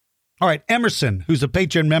question. All right, Emerson, who's a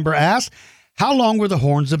Patreon member, asked, how long were the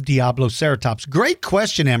horns of Diabloceratops? Great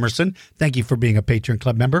question, Emerson. Thank you for being a Patreon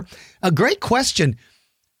Club member. A great question.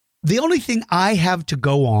 The only thing I have to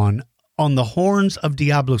go on the horns of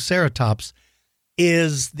Diabloceratops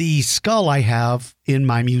is the skull I have in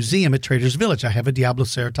my museum at Trader's Village. I have a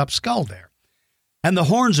Diabloceratops skull there. And the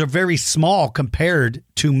horns are very small compared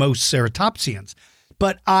to most ceratopsians.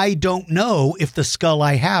 But I don't know if the skull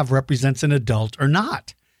I have represents an adult or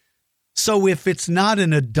not. So if it's not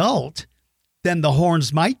an adult, then the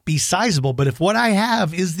horns might be sizable. But if what I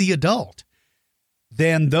have is the adult,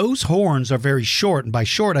 then those horns are very short. And by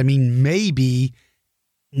short, I mean maybe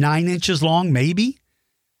 9 inches long, maybe.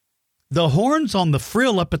 The horns on the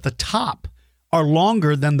frill up at the top are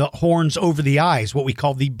longer than the horns over the eyes, what we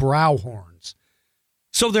call the brow horns.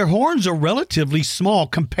 So their horns are relatively small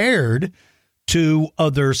compared to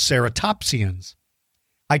other ceratopsians.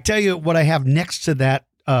 I tell you what I have next to that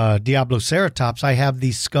Diabloceratops. I have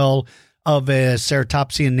the skull of a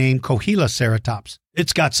ceratopsian named Cohyloceratops.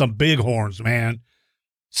 It's got some big horns, man.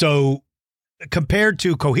 So compared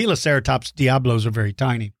to Cohyloceratops, Diablos are very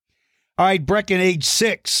tiny. All right, Brecken, age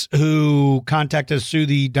 6, who contacted us through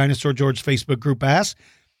the Dinosaur George Facebook group, asked,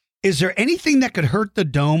 is there anything that could hurt the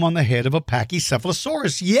dome on the head of a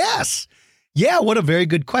Pachycephalosaurus? Yes. Yeah, what a very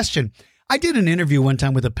good question. I did an interview one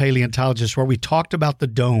time with a paleontologist where we talked about the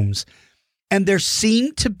domes, and there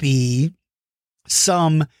seemed to be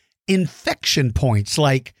some infection points,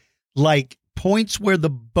 like points where the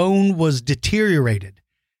bone was deteriorated.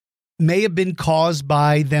 May have been caused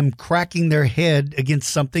by them cracking their head against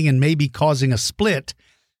something and maybe causing a split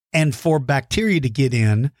and for bacteria to get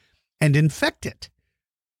in and infect it.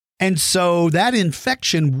 And so that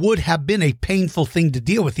infection would have been a painful thing to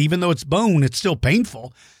deal with. Even though it's bone, it's still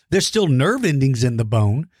painful. There's still nerve endings in the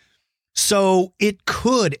bone. So it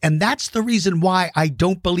could, and that's the reason why I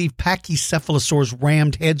don't believe Pachycephalosaurs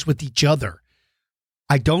rammed heads with each other.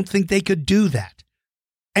 I don't think they could do that.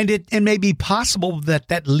 And it may be possible that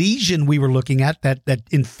that lesion we were looking at, that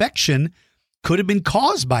infection, could have been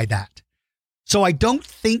caused by that. So I don't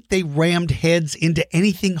think they rammed heads into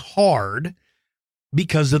anything hard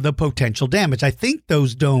because of the potential damage. I think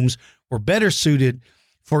those domes were better suited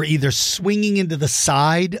for either swinging into the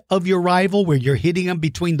side of your rival where you're hitting them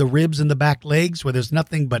between the ribs and the back legs where there's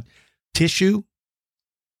nothing but tissue.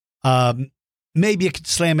 Maybe it could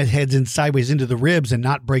slam its heads in sideways into the ribs and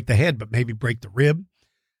not break the head, but maybe break the rib.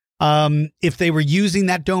 If they were using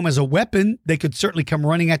that dome as a weapon, they could certainly come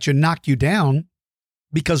running at you and knock you down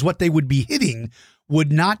because what they would be hitting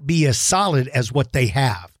would not be as solid as what they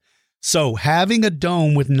have. So having a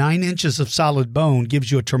dome with 9 inches of solid bone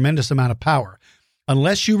gives you a tremendous amount of power.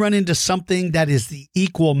 Unless you run into something that is the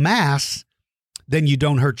equal mass, then you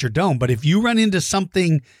don't hurt your dome. But if you run into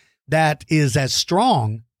something that is as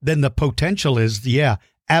strong, then the potential is, yeah,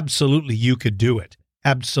 absolutely you could do it.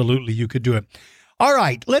 Absolutely you could do it. All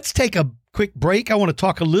right, let's take a quick break. I want to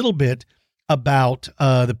talk a little bit about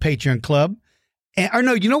the Patreon Club. Or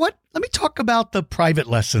no, you know what? Let me talk about the private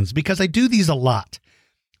lessons because I do these a lot.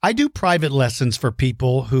 I do private lessons for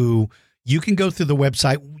people who you can go through the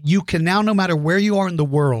website. You can now, no matter where you are in the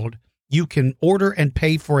world, you can order and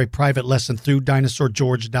pay for a private lesson through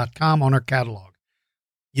dinosaurgeorge.com on our catalog.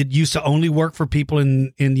 It used to only work for people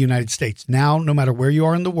in the United States. Now, no matter where you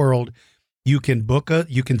are in the world, you can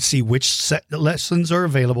you can see which lessons are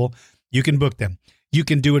available. You can book them. You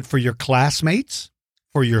can do it for your classmates,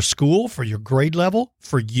 for your school, for your grade level,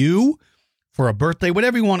 for you, for a birthday,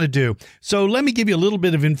 whatever you want to do. So let me give you a little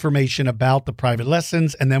bit of information about the private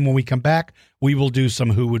lessons, and then when we come back, we will do some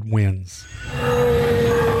Who Would Wins.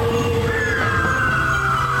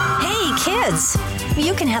 Hey, kids!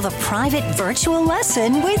 You can have a private virtual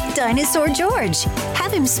lesson with Dinosaur George.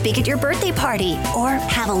 Have him speak at your birthday party or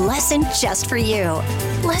have a lesson just for you.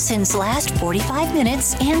 Lessons last 45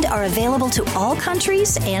 minutes and are available to all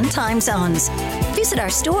countries and time zones. Visit our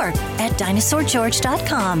store at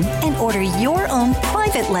dinosaurgeorge.com and order your own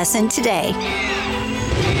private lesson today.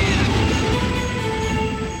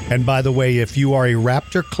 And by the way, if you are a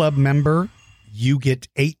Raptor Club member, you get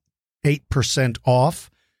 8% off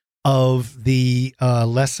of the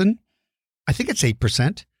lesson. I think it's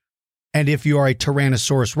 8%. And if you are a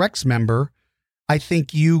Tyrannosaurus Rex member, I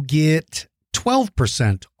think you get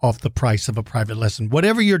 12% off the price of a private lesson.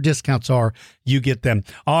 Whatever your discounts are, you get them.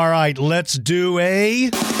 All right, let's do a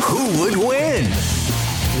Who Would Win?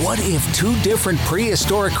 What if two different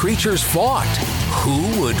prehistoric creatures fought?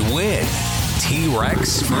 Who would win?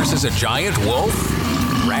 T-Rex versus a giant wolf?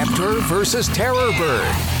 Raptor versus terror bird?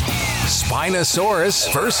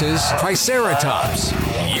 Spinosaurus versus Triceratops?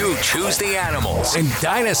 You choose the animals, and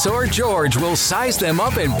Dinosaur George will size them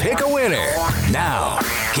up and pick a winner. Now,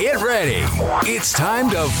 get ready. It's time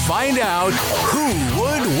to find out who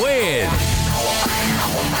would win.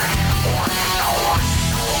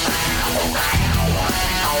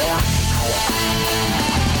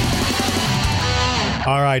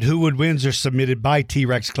 All right, Who Would Wins are submitted by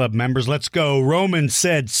T-Rex Club members. Let's go. Roman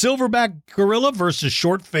said, silverback gorilla versus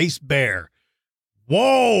short-faced bear.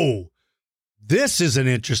 Whoa! This is an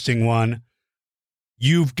interesting one.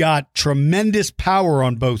 You've got tremendous power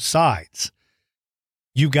on both sides.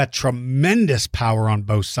 You've got tremendous power on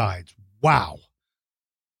both sides. Wow.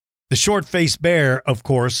 The short-faced bear, of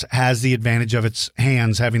course, has the advantage of its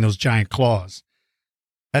hands having those giant claws.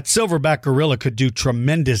 That silverback gorilla could do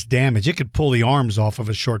tremendous damage. It could pull the arms off of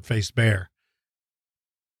a short-faced bear.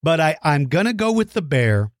 But I'm going to go with the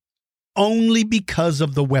bear only because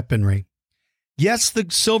of the weaponry. Yes, the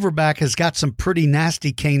silverback has got some pretty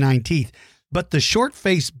nasty canine teeth, but the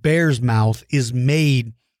short-faced bear's mouth is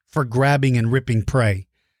made for grabbing and ripping prey.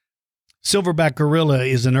 Silverback gorilla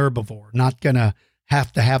is an herbivore, not going to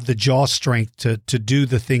have the jaw strength to do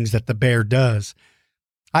the things that the bear does.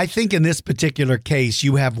 I think in this particular case,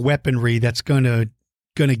 you have weaponry that's going to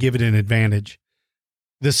give it an advantage.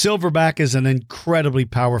 The silverback is an incredibly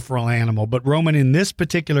powerful animal, but Roman, in this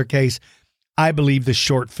particular case, I believe the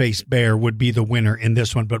short-faced bear would be the winner in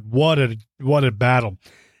this one. But what a battle!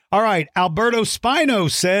 All right, Alberto Spino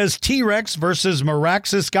says T-Rex versus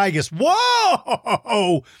Meraxus gigas.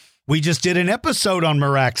 Whoa! We just did an episode on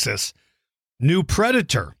Meraxus, new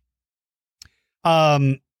predator.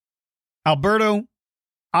 Alberto,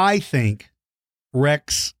 I think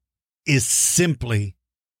Rex is simply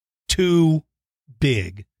too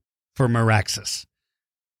big for Meraxus.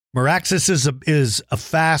 Meraxus is a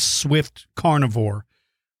fast, swift carnivore,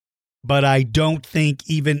 but I don't think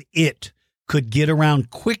even it could get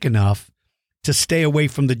around quick enough to stay away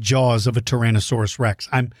from the jaws of a Tyrannosaurus Rex.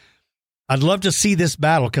 I'd love to see this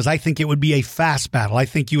battle because I think it would be a fast battle. I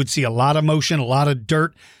think you would see a lot of motion, a lot of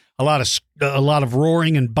dirt, a lot of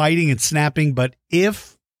roaring and biting and snapping. But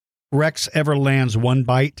if Rex ever lands one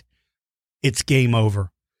bite, it's game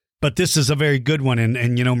over. But this is a very good one,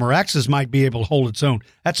 and you know, Meraxus might be able to hold its own.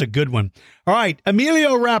 That's a good one. All right,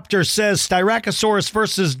 Emilio Raptor says Styracosaurus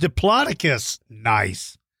versus Diplodocus.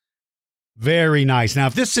 Nice. Very nice. Now,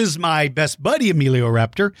 if this is my best buddy, Emilio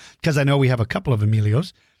Raptor, because I know we have a couple of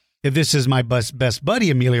Emilios, if this is my best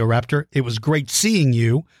buddy, Emilio Raptor, it was great seeing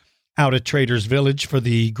you out at Traders Village for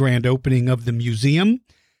the grand opening of the museum.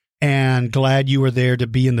 And glad you were there to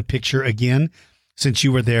be in the picture again, since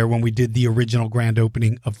you were there when we did the original grand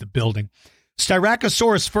opening of the building.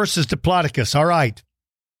 Styracosaurus versus Diplodocus. All right.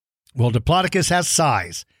 Well, Diplodocus has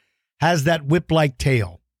size, has that whip-like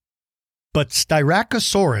tail. But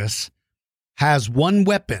Styracosaurus has one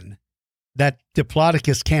weapon that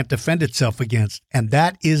Diplodocus can't defend itself against, and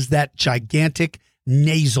that is that gigantic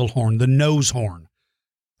nasal horn, the nose horn,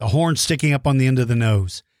 the horn sticking up on the end of the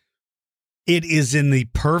nose. It is in the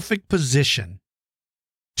perfect position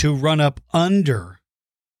to run up under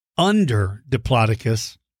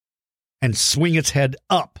Diplodocus and swing its head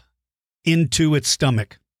up into its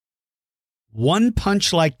stomach. One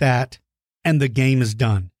punch like that, and the game is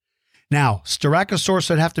done. Now, Styracosaurus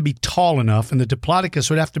would have to be tall enough, and the Diplodocus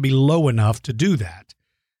would have to be low enough to do that.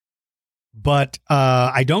 But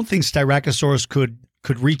I don't think Styracosaurus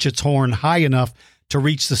could reach its horn high enough to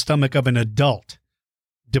reach the stomach of an adult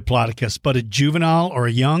Diplodocus, but a juvenile or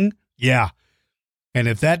a young, yeah. And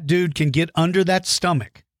if that dude can get under that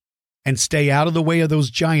stomach and stay out of the way of those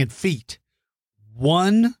giant feet,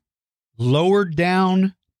 one lower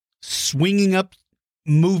down, swinging up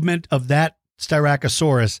movement of that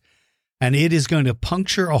Styracosaurus, and it is going to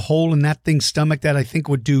puncture a hole in that thing's stomach that I think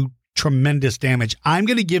would do tremendous damage. I'm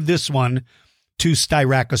going to give this one to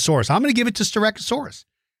Styracosaurus. I'm going to give it to Styracosaurus.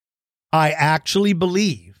 I actually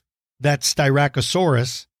believe that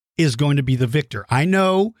Styracosaurus is going to be the victor. I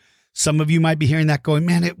know some of you might be hearing that going,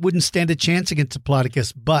 man, it wouldn't stand a chance against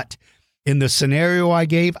Diplodocus, but in the scenario I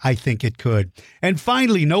gave, I think it could. And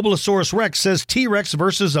finally, Nobilosaurus Rex says T-Rex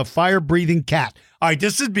versus a fire-breathing cat. All right,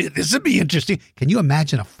 this would be interesting. Can you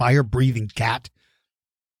imagine a fire-breathing cat?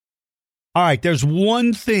 All right, there's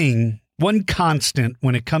one one constant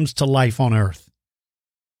when it comes to life on Earth.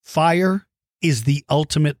 Fire is the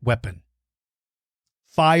ultimate weapon.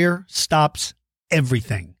 Fire stops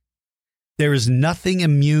everything. There is nothing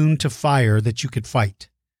immune to fire that you could fight.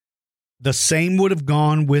 The same would have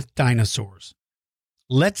gone with dinosaurs.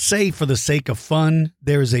 Let's say, for the sake of fun,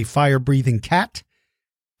 there is a fire-breathing cat.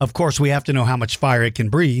 Of course, we have to know how much fire it can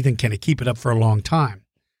breathe and can it keep it up for a long time.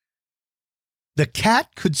 The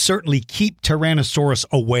cat could certainly keep Tyrannosaurus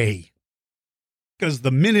away, because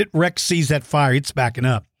the minute Rex sees that fire, it's backing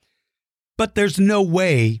up. But there's no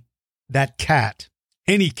way that cat,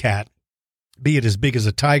 any cat, be it as big as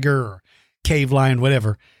a tiger or cave lion,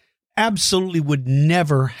 whatever, absolutely would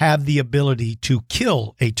never have the ability to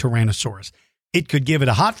kill a Tyrannosaurus. It could give it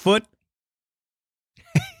a hot foot.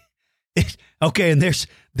 Okay, and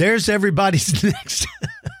there's everybody's next.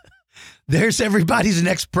 There's everybody's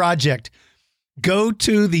next project. Go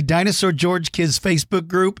to the Dinosaur George Kids Facebook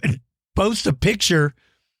group and post a picture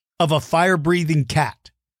of a fire-breathing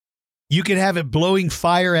cat. You can have it blowing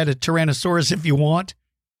fire at a Tyrannosaurus if you want.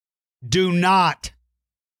 Do not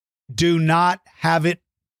have it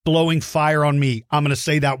blowing fire on me. I'm going to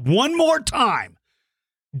say that one more time.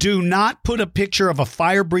 Do not put a picture of a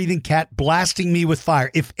fire-breathing cat blasting me with fire.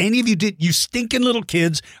 If any of you did, you stinking little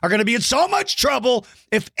kids are going to be in so much trouble.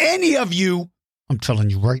 If any of you, I'm telling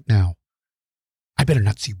you right now, I better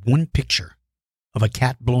not see one picture of a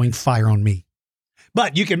cat blowing fire on me.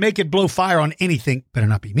 But you can make it blow fire on anything, better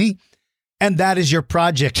not be me. And that is your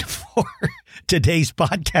project for today's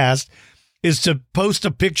podcast, is to post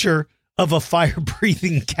a picture of a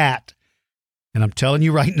fire-breathing cat. And I'm telling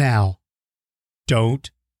you right now, don't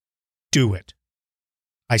do it.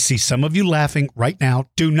 I see some of you laughing right now.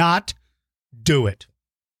 Do not do it.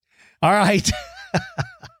 All right.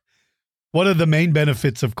 One of the main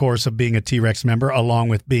benefits, of course, of being a T-Rex member, along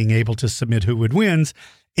with being able to submit Who Would Wins,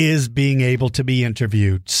 is being able to be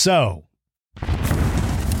interviewed. So,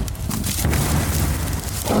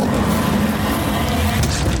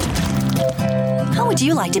 how would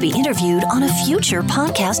you like to be interviewed on a future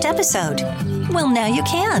podcast episode? Well, now you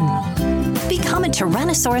can. Become a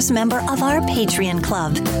Tyrannosaurus member of our Patreon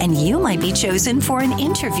club, and you might be chosen for an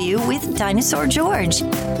interview with Dinosaur George.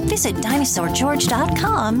 Visit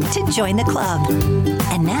dinosaurgeorge.com to join the club.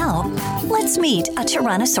 And now, let's meet a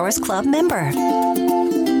Tyrannosaurus Club member.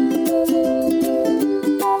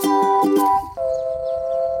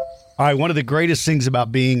 All right, one of the greatest things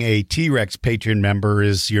about being a T-Rex Patreon member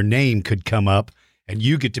is your name could come up and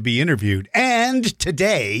you get to be interviewed. And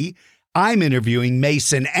today, I'm interviewing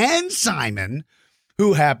Mason and Simon,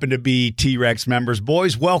 who happen to be T-Rex members.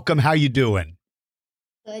 Boys, welcome. How you doing?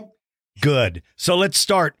 Good. Good. So let's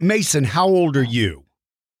start. Mason, how old are you?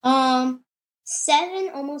 7,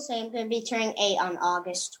 almost 8. I'm going to be turning 8 on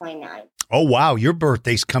August 29th. Oh, wow. Your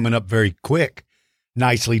birthday's coming up very quick.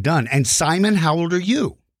 Nicely done. And Simon, how old are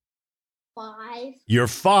you? 5. You're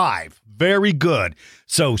 5. Very good.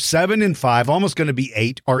 So 7 and 5, almost going to be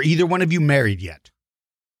 8. Are either one of you married yet?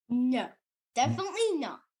 No, definitely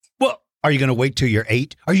not. Well, are you going to wait till you're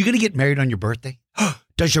 8? Are you going to get married on your birthday?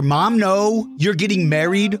 Does your mom know you're getting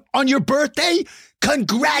married on your birthday?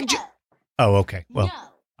 Congratulations. Oh, okay. Well, no.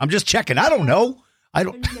 I'm just checking. I don't know. I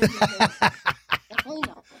don't.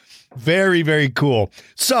 Very, very cool.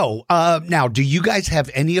 So now, do you guys have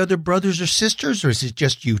any other brothers or sisters, or is it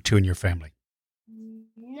just you two in your family?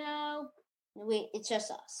 No, it's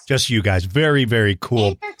just us. Just you guys. Very, very cool.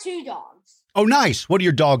 And our 2 dogs. Oh, nice. What are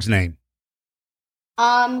your dogs' name?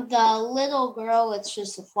 The little girl, it's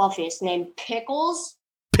just the fluffiest, named Pickles.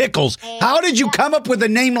 Pickles. And how did you come up with a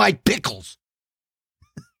name like Pickles?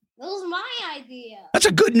 That was my idea. That's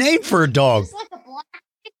a good name for a dog.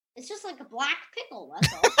 It's just like a black pickle,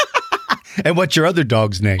 that's all. And what's your other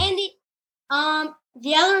dog's name? And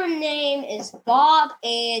the other name is Bob,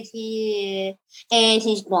 and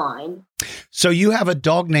he's blind. So you have a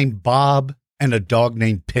dog named Bob and a dog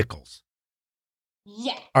named Pickles.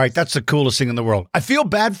 Yeah. All right, that's the coolest thing in the world. I feel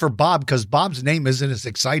bad for Bob because Bob's name isn't as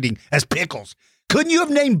exciting as Pickles. Couldn't you have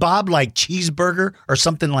named Bob like Cheeseburger or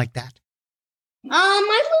something like that? My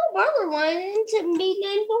little brother wanted to be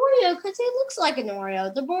named Oreo because he looks like an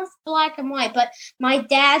Oreo. They're both black and white, but my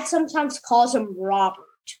dad sometimes calls him Robert.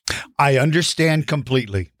 I understand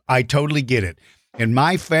completely. I totally get it. In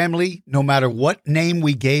my family, no matter what name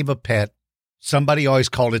we gave a pet, somebody always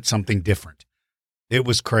called it something different. It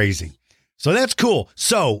was crazy. So that's cool.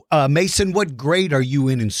 So, Mason, what grade are you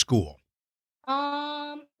in school?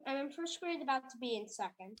 I'm in first grade, about to be in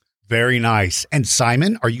second. Very nice. And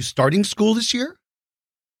Simon, are you starting school this year?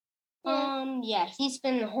 Yeah, he's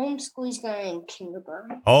been in homeschool. He's going in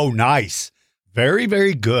kindergarten. Oh, nice. Very,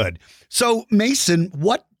 very good. So, Mason,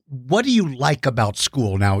 what what do you like about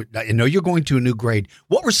school? Now, I know you're going to a new grade.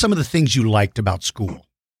 What were some of the things you liked about school?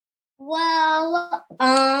 Well,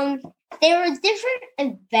 there were different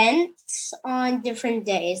events on different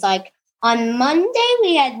days. Like on Monday,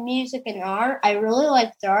 we had music and art. I really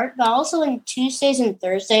liked art, but also on Tuesdays and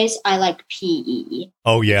Thursdays, I like PE.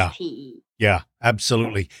 Oh, yeah. PE. Yeah,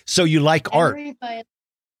 absolutely. So you like art? Everybody.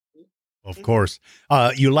 Of course.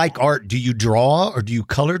 You like art. Do you draw or do you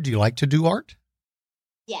color? Do you like to do art?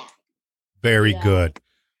 Yeah. Very Yeah. good.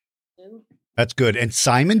 That's good. And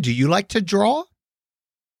Simon, do you like to draw?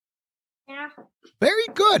 Yeah. Very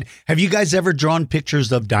good. Have you guys ever drawn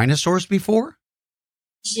pictures of dinosaurs before?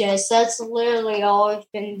 Yes, that's literally all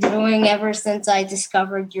I've been doing ever since I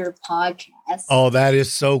discovered your podcast. Oh, that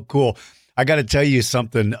is so cool. I got to tell you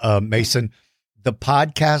something, Mason. The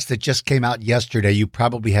podcast that just came out yesterday, you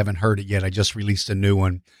probably haven't heard it yet. I just released a new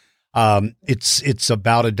one. It's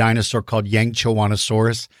about a dinosaur called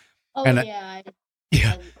Yanchowanosaurus. Oh, and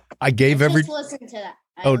yeah. I gave I every. just listened to that.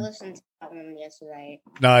 I Oh. listened to that one yesterday.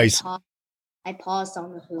 Nice. I paused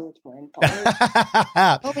on the Who Twin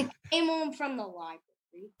part. When we came home from the library.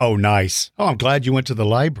 Oh, nice. Oh, I'm glad you went to the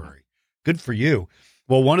library. Good for you.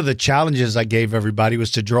 Well, one of the challenges I gave everybody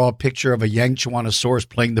was to draw a picture of a Yanchowanosaurus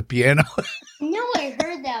playing the piano. I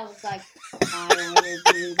heard that. I was like, I want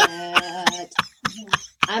to do that.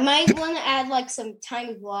 I might want to add like some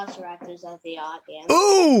tiny velociraptors at the audience.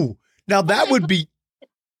 Ooh, now that would be.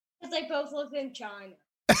 Because they both live in China.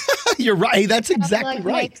 You're right. That's exactly Like,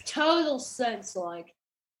 right. makes total sense. Like,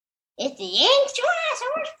 it's the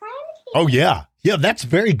Yanchowanosaurus playing the Oh, yeah. Yeah, that's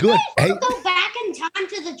very good. Hey, We'll go back in time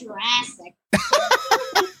to the Jurassic.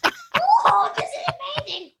 Oh, this is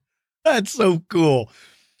amazing. that's so cool.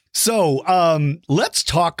 So let's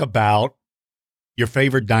talk about your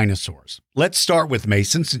favorite dinosaurs. Let's start with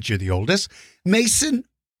Mason, since you're the oldest. Mason,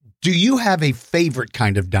 do you have a favorite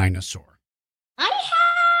kind of dinosaur? I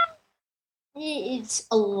have. It's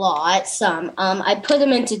a lot. Some. I put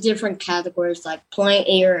them into different categories like plant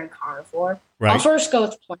eater and carnivore. Right. I'll first go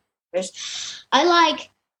with plant eaters. I like.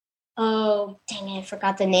 Oh, dang it! I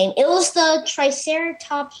forgot the name. It was the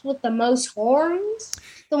Triceratops with the most horns.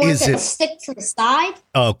 The ones Is that it- stick to the side.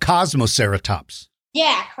 Oh, Cosmoceratops.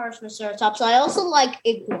 Yeah, Triceratops. I also like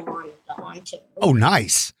Iguanodon too. Oh,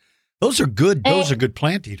 nice. Those are good. Those are good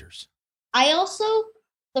plant eaters. I also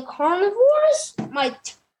the carnivores.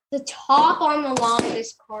 The top on the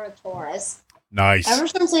longest Carnotaurus. Nice. Ever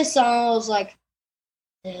since I saw him, I was like,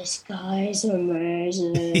 this guy's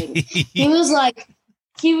amazing.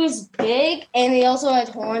 He was big, and he also had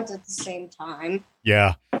horns at the same time.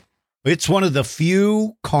 Yeah. It's one of the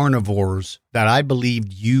few carnivores that I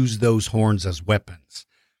believed used those horns as weapons.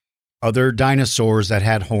 Other dinosaurs that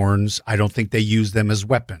had horns, I don't think they used them as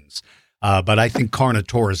weapons. But I think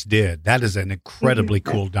Carnotaurus did. That is an incredibly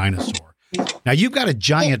cool dinosaur. Now, you've got a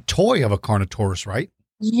giant toy of a Carnotaurus, right?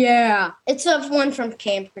 Yeah. It's a one from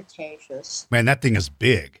Camp Cretaceous. Man, that thing is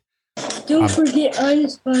big. Don't forget, I'm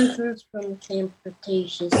sponsors from Camp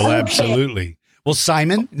Cretaceous. Well, absolutely. Well,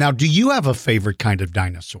 Simon, now, do you have a favorite kind of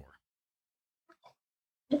dinosaur?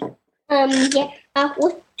 Yeah.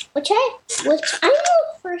 Which I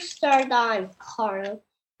will first start on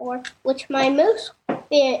carnivore, which my most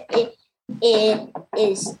favorite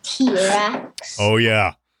is T-Rex. Oh,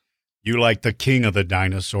 yeah. You like the king of the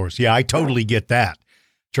dinosaurs. Yeah, I totally get that.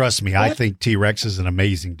 Trust me, I think T-Rex is an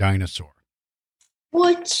amazing dinosaur.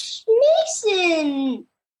 Which Mason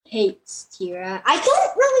hates T-Rex. I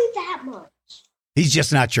don't really that much. He's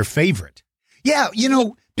just not your favorite. Yeah,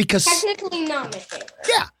 because... Technically not my favorite.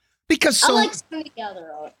 Yeah, because so... I like some of the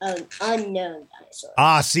other unknown dinosaurs.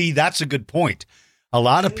 Ah, see, that's a good point. A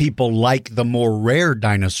lot of people like the more rare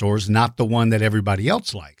dinosaurs, not the one that everybody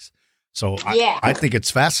else likes. So Yeah. I think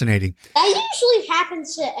it's fascinating. That usually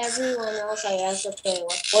happens to everyone else I ask if they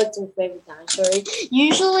like, what's your favorite dinosaur?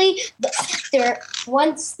 Usually,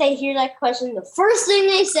 once they hear that question, the first thing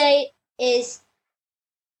they say is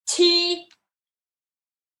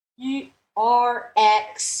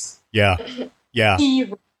T-U-R-X. Yeah, yeah,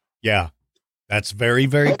 T-Rex. yeah. That's very,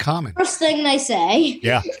 very common. First thing they say.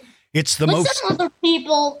 Yeah, it's the But most... some other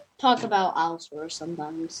people talk about Allosaurus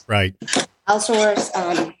sometimes. Right, Allosaurus,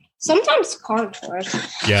 sometimes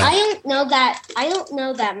Carnotaurus. yeah. I don't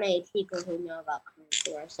know that many people who know about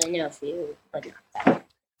Carnotaurus. I know a few, but not that.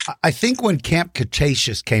 I think when Camp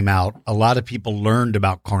Cretaceous came out, a lot of people learned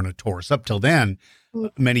about Carnotaurus. Up till then,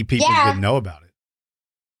 many people didn't know about it.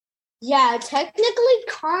 Yeah, technically,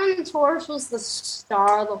 Carnotaurus was the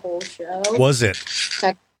star of the whole show. Was it?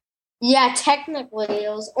 Yeah, technically, it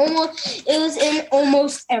was in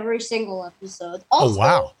almost every single episode. Oh,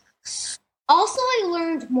 wow. Also, I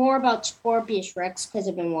learned more about Scorpius Rex because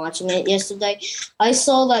I've been watching it yesterday. I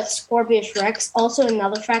saw that Scorpius Rex. Also,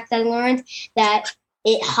 another fact I learned that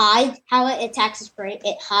it hides, how it attacks its prey.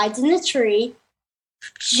 It hides in the tree,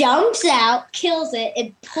 jumps out, kills it,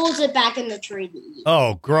 and pulls it back in the tree to eat.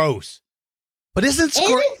 Oh, gross. But isn't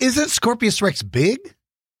Scorpius Rex big?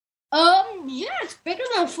 Yeah, it's bigger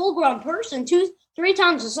than a full-grown person, 2-3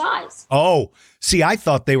 times the size. Oh, see, I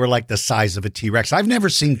thought they were like the size of a T-Rex. I've never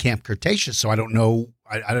seen Camp Cretaceous, so I don't know.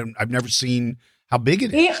 I've never seen how big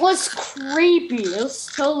it is. It was creepy. It was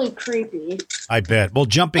totally creepy. I bet. Well,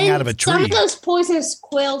 jumping out of a tree. Some of those poisonous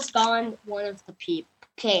quills got one of the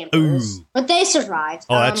campers, but they survived.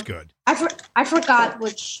 Oh, that's good. I forgot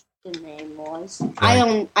which the name was.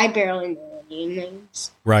 Right. I barely know any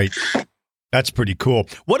names. Right. That's pretty cool.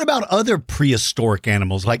 What about other prehistoric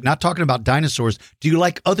animals? Like, not talking about dinosaurs. Do you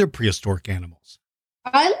like other prehistoric animals?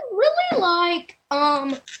 I really like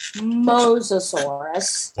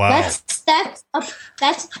Mosasaurus. Wow.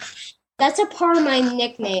 That's a part of my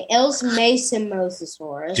nickname. It was Mason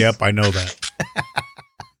Mosasaurus. Yep, I know that.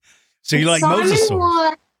 So you like Simon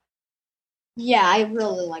Mosasaurus? Yeah, I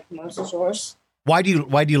really like Mosasaurus. Why do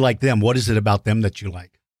you like them? What is it about them that you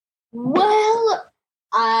like? Well,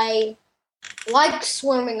 I like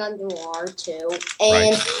swimming underwater too,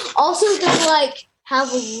 and also they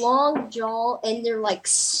have a long jaw and they're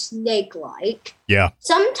snake-like. Yeah.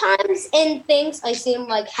 Sometimes in things I see them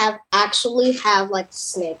actually have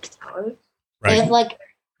snake tongue. Right. They have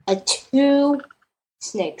a 2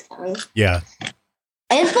 snake tongue. Yeah.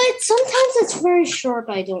 But sometimes it's very short,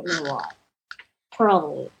 but I don't know why.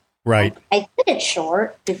 Probably. Right. I think it's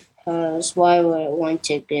short because why would I want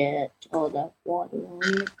to get all that water on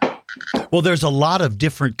it? Well, there's a lot of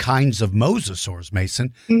different kinds of mosasaurs,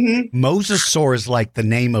 Mason. Mm-hmm. Mosasaur is like the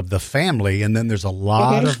name of the family, and then there's a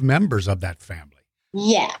lot of members of that family.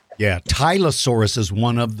 Yeah. Yeah. Tylosaurus is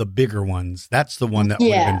one of the bigger ones. That's the one that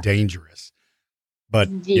would have been dangerous. But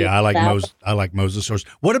I like mosasaurs.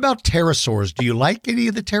 What about pterosaurs? Do you like any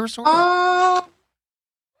of the pterosaurs?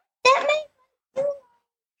 That may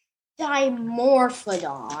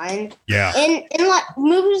Dimorphodon. Yeah. In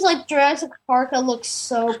movies like Jurassic Park, it looks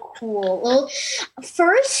so cool. Well,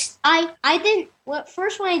 first when I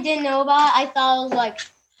didn't know about it, I thought it was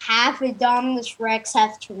half Indominus Rex,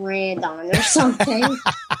 half Pteranodon or something.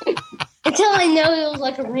 Until I know it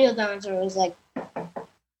was a real dinosaur. It was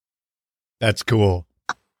That's cool.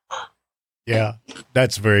 Yeah,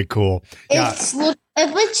 that's very cool. It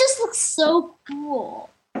just looks so cool.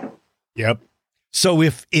 Yep. So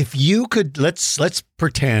if you could, let's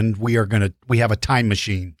pretend we have a time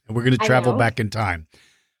machine and we're going to travel back in time.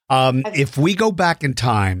 If we go back in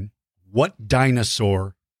time, what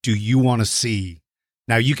dinosaur do you want to see?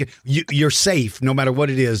 Now you're safe no matter what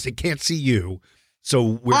it is. It can't see you.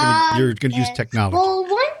 So you're going to use technology. Well,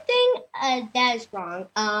 one thing that is wrong.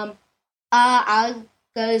 I'll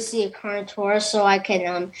go see a Carnotaurus so I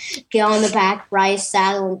can get on the back, ride a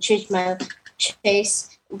saddle, and chase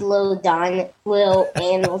little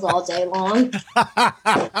animals all day long.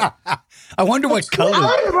 I wonder what color.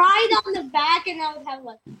 I would ride on the back and I would have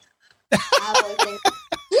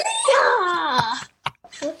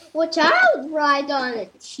which I would ride on a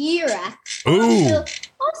T-Rex. Ooh.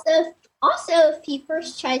 Also, if he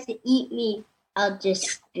first tries to eat me, I'll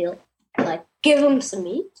just give him some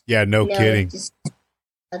meat. Yeah, no kidding.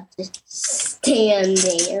 I'll just stand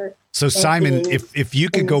there. So Simon, if you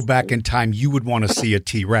could go back in time, you would want to see a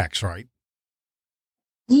T-Rex, right?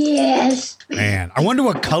 Yes. Man, I wonder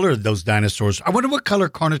what color those dinosaurs. I wonder what color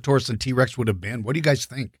Carnotaurus and T-Rex would have been. What do you guys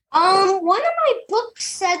think? One of my books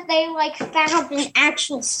said they found an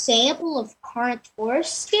actual sample of Carnotaurus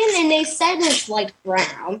skin, and they said it's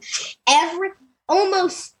brown.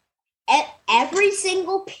 Every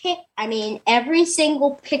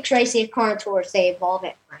single picture I see of Carnotaurus, they evolve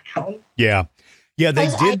it brown. Yeah, they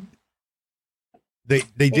did.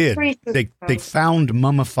 They did. They found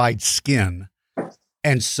mummified skin,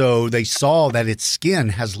 and so they saw that its skin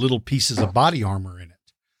has little pieces of body armor in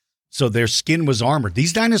it. So their skin was armored.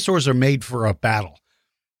 These dinosaurs are made for a battle.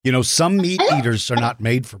 Some meat eaters are not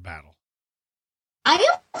made for battle. I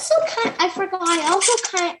also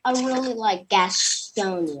really like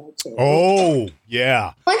Gastonia too. Oh,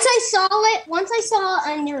 yeah. Once I saw it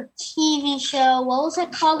on your TV show, what was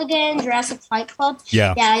it called again? Jurassic Fight Club?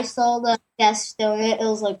 Yeah. Yeah, I saw the Gastonia. It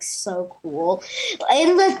was so cool.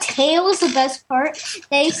 And the tail was the best part.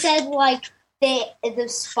 They said the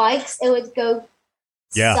spikes, it would go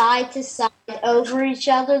side to side over each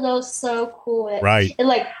other. That was so cool. It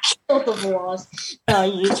killed the Utah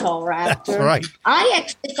Raptor. That's right. I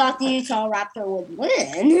actually thought the Utah Raptor would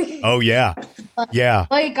win. Oh yeah, yeah.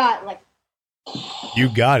 But he got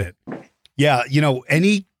You got it. Yeah,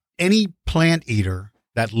 any plant eater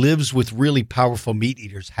that lives with really powerful meat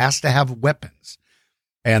eaters has to have weapons.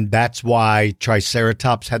 And that's why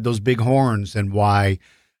Triceratops had those big horns, and why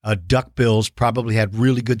duckbills probably had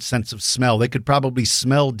really good sense of smell. They could probably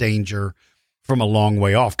smell danger from a long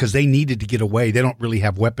way off because they needed to get away. They don't really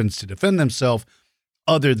have weapons to defend themselves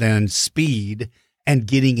other than speed and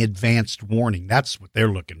getting advanced warning. That's what they're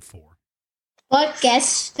looking for. But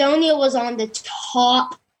Gastonia was on the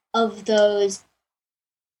top of those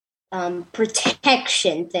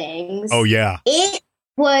protection things. Oh, yeah. It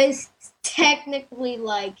was technically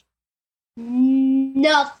like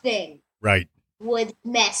nothing Right. would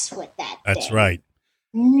mess with that That's thing. right.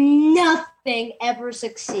 Nothing ever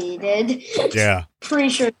succeeded. Yeah. Pretty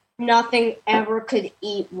sure nothing ever could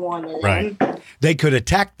eat one of them. Right. They could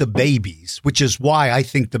attack the babies, which is why I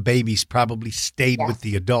think the babies probably stayed with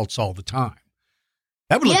the adults all the time.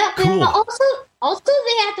 That would look cool. Also,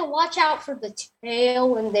 they had to watch out for the tail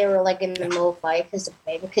when they were like in the middle of the fight because the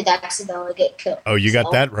baby could accidentally get killed. Oh, you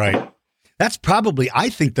got that right. That's probably, I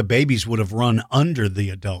think the babies would have run under the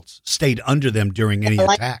adults, stayed under them during any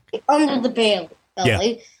attack. Under the belly.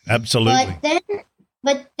 Yeah, absolutely.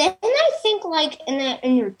 But then I think like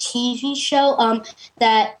in your TV show,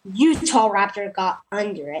 that Utah Raptor got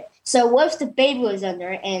under it. So what if the baby was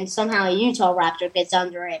under it and somehow a Utah Raptor gets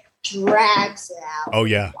under it, drags it out? Oh,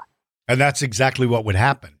 yeah. And that's exactly what would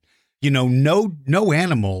happen. No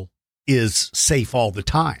animal is safe all the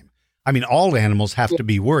time. I mean, all animals have to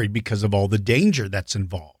be worried because of all the danger that's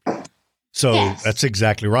involved. So That's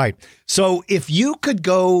exactly right. So if you could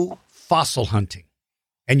go fossil hunting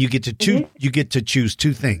and you get to choose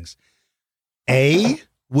two things. A,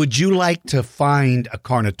 would you like to find a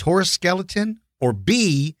Carnotaurus skeleton? Or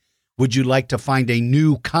B, would you like to find a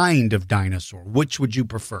new kind of dinosaur? Which would you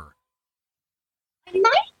prefer? I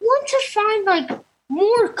might want to find like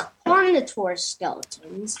more Carnotaurus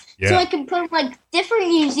skeletons, so I can put like different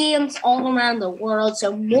museums all around the world,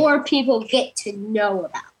 so more people get to know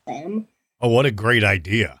about them. Oh, what a great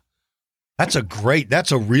idea! That's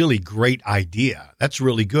a really great idea. That's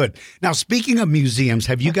really good. Now, speaking of museums,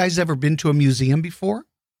 have you guys ever been to a museum before?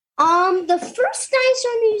 The first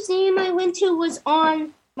dinosaur museum I went to was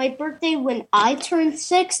on my birthday when I turned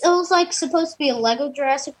 6. It was like supposed to be a Lego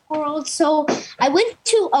Jurassic World. So I went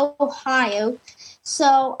to Ohio.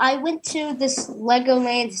 So I went to this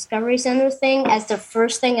Legoland Discovery Center thing as the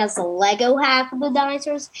first thing as the Lego half of the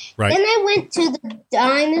dinosaurs. Right. Then I went to the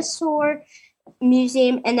dinosaur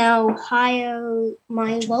museum in Ohio.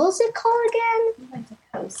 What was it called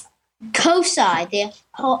again? COSI, the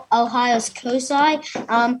Ohio's COSI,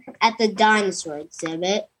 at the dinosaur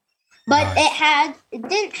exhibit. But it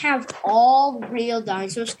didn't have all real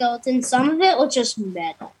dinosaur skeletons. Some of it was just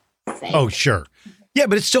metal. Fake. Oh, sure. Yeah,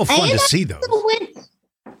 but it's still fun to see those.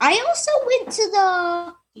 I also went to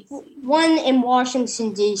the one in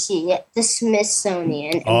Washington, D.C., the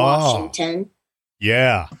Smithsonian in Washington.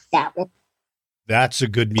 Yeah. That one. That's a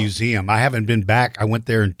good museum. I haven't been back. I went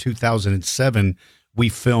there in 2007. We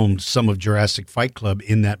filmed some of Jurassic Fight Club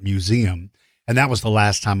in that museum, and that was the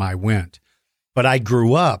last time I went. But I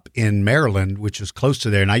grew up in Maryland, which is close to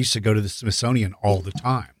there, and I used to go to the Smithsonian all the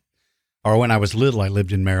time. Or when I was little, I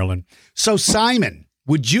lived in Maryland. So, Simon,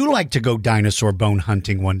 would you like to go dinosaur bone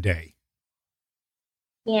hunting one day?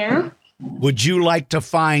 Yeah. Would you like to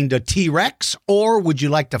find a T-Rex, or would you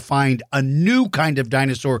like to find a new kind of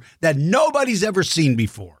dinosaur that nobody's ever seen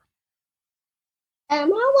before? I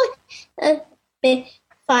want to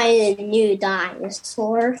find a new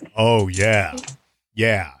dinosaur. Oh, yeah.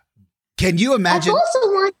 Yeah. Can you imagine?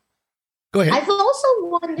 Go ahead. I've also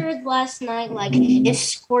wondered last night, like, if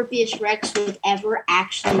Scorpius Rex would ever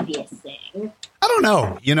actually be a thing. I don't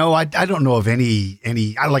know. I don't know of any,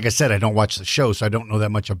 like I said, I don't watch the show, so I don't know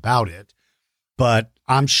that much about it. But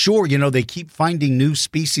I'm sure, they keep finding new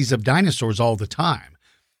species of dinosaurs all the time.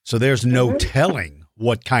 So there's no telling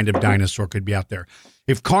what kind of dinosaur could be out there.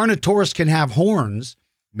 If Carnotaurus can have horns,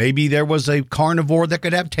 maybe there was a carnivore that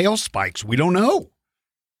could have tail spikes. We don't know.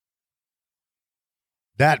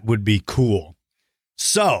 That would be cool.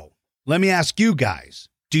 So let me ask you guys,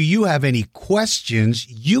 do you have any questions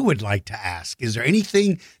you would like to ask? Is there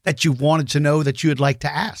anything that you wanted to know that you would like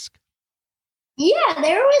to ask? Yeah,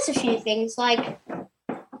 there was a few things. Like,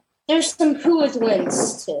 there's some who would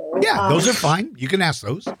wins too. Yeah, those are fine. You can ask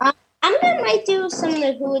those. I'm gonna might do some of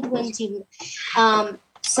the who would wins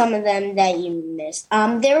some of them that you missed.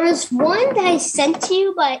 There was one that I sent to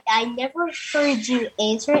you, but I never heard you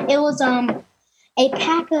answer it. It was a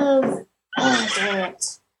pack of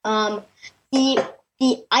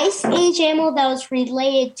the Ice Age animal that was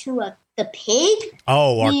related to the pig.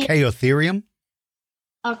 Oh, Archaeotherium?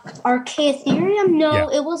 Archaeotherium? No,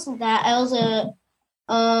 Yeah. it wasn't that. It was a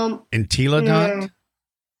Entelodont?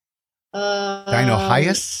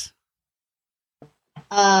 Dinohyus?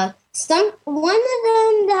 One of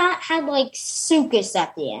them that had like Sucus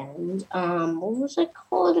at the end. What was it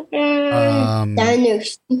called again?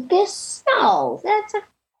 Dinosuchus? No, that's a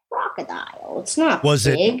crocodile. It's not Was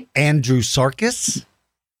big. it Andrewsarchus?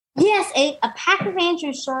 Yes, a pack of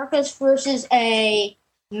Andrewsarchus versus a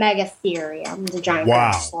Megatherium, the giant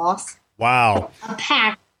Wow. sloth. Wow. A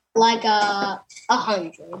pack, like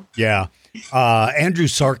 100. Yeah.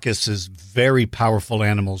 Andrewsarchus is very powerful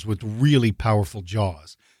animals with really powerful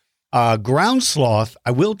jaws. Ground sloth,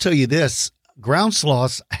 I will tell you this, ground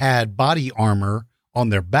sloths had body armor on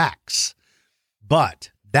their backs,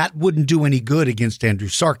 but that wouldn't do any good against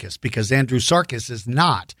Andrewsarchus because Andrewsarchus is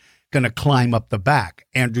not going to climb up the back.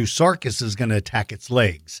 Andrewsarchus is going to attack its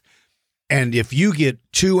legs. And if you get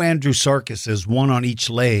two Andrewsarchuses, one on each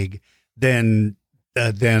leg, then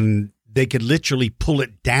they could literally pull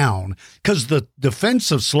it down because the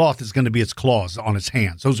defense of sloth is going to be its claws on its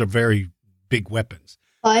hands. Those are very big weapons.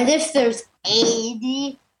 But if there's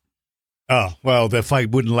 80... Oh, well, the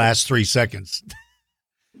fight wouldn't last 3 seconds.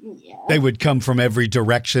 Yeah. They would come from every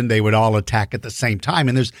direction. They would all attack at the same time.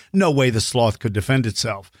 And there's no way the sloth could defend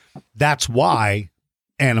itself. That's why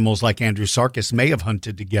animals like Andrewsarchus may have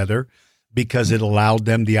hunted together because it allowed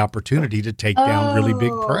them the opportunity to take down really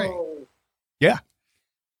big prey. Yeah.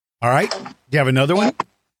 All right. Do you have another one?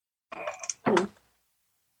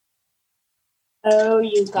 Oh,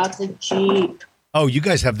 you got the Jeep. Oh, you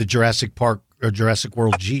guys have the Jurassic Park or Jurassic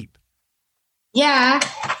World Jeep. Yeah.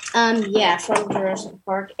 Yeah, from Jurassic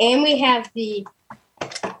Park. And we have the...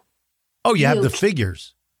 Oh, you have the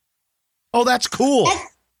figures. Oh, that's cool.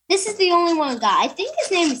 This is the only one I got. I think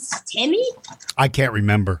his name is Timmy. I can't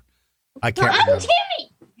remember. I'm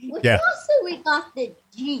Timmy. Yeah. Also, we got the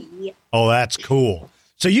G. Oh, that's cool.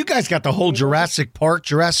 So you guys got the whole Jurassic Park,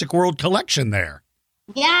 Jurassic World collection there.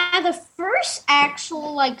 Yeah, the first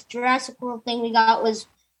actual Jurassic World thing we got was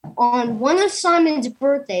on one of Simon's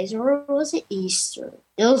birthdays, or was it Easter?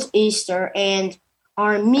 It was Easter, and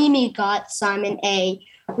our Mimi got Simon a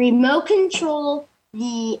remote control,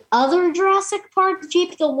 the other Jurassic Park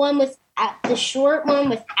Jeep, the short one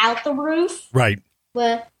without the roof. Right.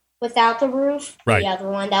 Without the roof. Right. The other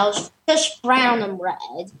one that was just brown and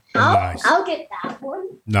red. Nice. I'll get that one.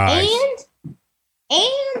 Nice.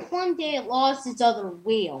 And one day it lost its other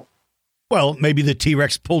wheel. Well, maybe the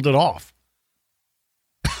T-Rex pulled it off.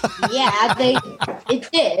 Yeah, it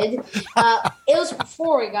did. It was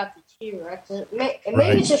before we got the T-Rex.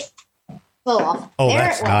 Maybe it just fell off. Oh, There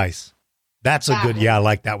that's it was. nice. That's a good, I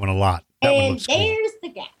like that one a lot. That one And looks cool. there's the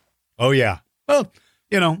gap. Oh, yeah. Well,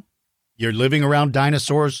 you're living around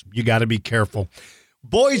dinosaurs. You got to be careful.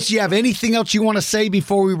 Boys, do you have anything else you want to say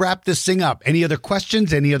before we wrap this thing up? Any other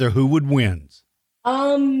questions? Any other who would wins?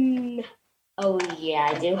 Oh yeah,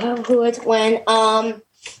 I do have who would win.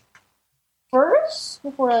 First,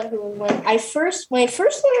 before that who would win, when I first learned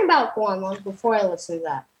about Guanlon, before I listened to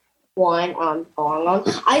that one on Guanlon,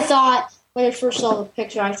 I thought, when I first saw the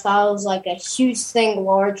picture, I thought it was like a huge thing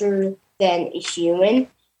larger than a human.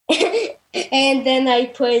 And then I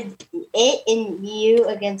put it and you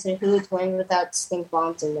against a who would win without stink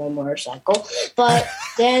bombs and no motorcycle. But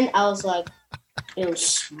then I was like, it was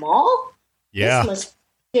small? Yeah. This must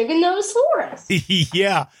be Giganosaurus.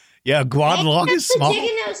 Yeah. Yeah, Guanlon is small. The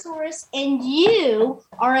Giganosaurus, and you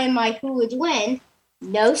are in my who would win.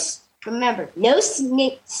 Remember, no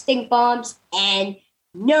stink bombs and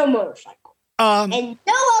no motorcycle. And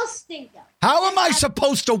no Elstinko. How am I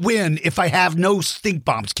supposed to win if I have no stink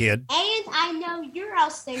bombs, kid? And I know you're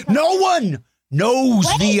Elstinko. No one knows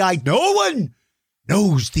no one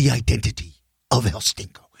knows the identity of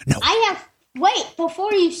Elstinko. No. Wait,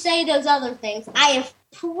 before you say those other things, I have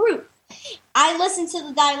proof. I listened to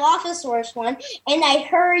the Dilophosaurus one, and I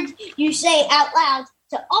heard you say out loud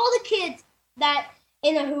to all the kids that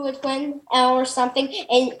in a who would win or something,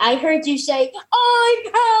 and I heard you say,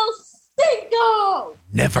 I'm Elstinko!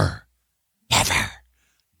 Never.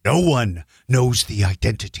 No one knows the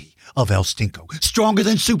identity of Elstinko. Stronger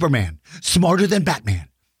than Superman. Smarter than Batman.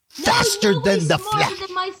 Faster than the Flash. Smarter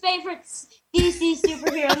than my favorite DC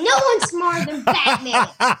superhero. No one's smarter than Batman.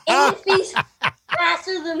 And if he's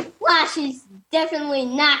faster than Flash, he's definitely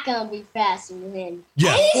not gonna be faster than him.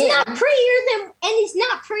 Yeah. And he's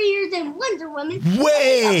not prettier than Wonder Woman.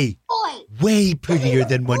 Way prettier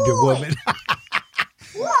than Wonder Woman.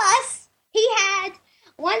 Plus,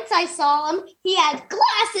 once I saw him, he had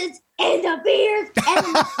glasses and a beard and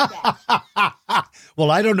a mustache.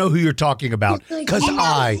 Well, I don't know who you're talking about because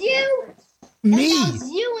That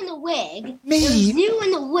was you in the wig. Me? It was you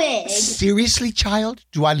in the wig. Seriously, child?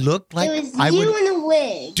 Do I look like It was I you would? in the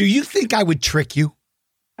wig. Do you think I would trick you?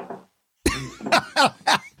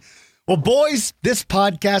 Well, boys, this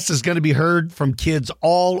podcast is going to be heard from kids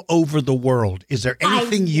all over the world. Is there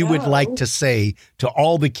anything you would like to say to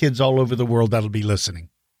all the kids all over the world that'll be listening?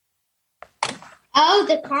 Oh,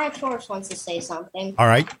 the Carnotaurus wants to say something. All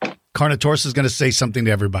right. Carnotaurus is going to say something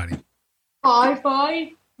to everybody.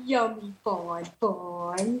 Bye, yummy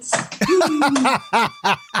bonbons.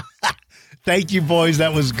 Thank you, boys.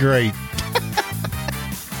 That was great.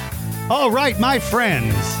 All right, my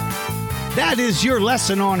friends. That is your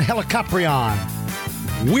lesson on Helicoprion,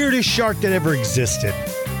 weirdest shark that ever existed.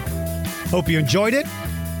 Hope you enjoyed it.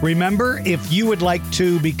 Remember, if you would like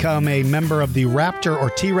to become a member of the Raptor or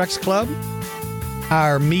T-Rex Club,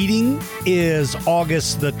 our meeting is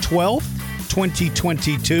August the 12th,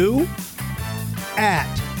 2022 at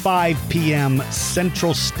 5 p.m.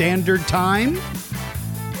 Central Standard Time.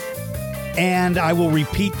 And I will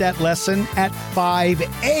repeat that lesson at 5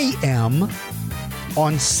 a.m.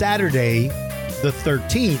 on Saturday, the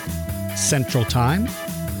 13th, Central Time.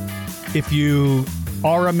 If you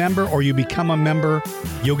are a member or you become a member,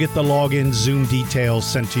 you'll get the login Zoom details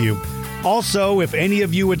sent to you. Also, if any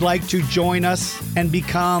of you would like to join us and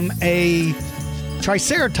become a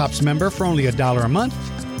Triceratops member for only $1 a month,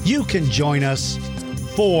 you can join us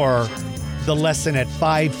for the lesson at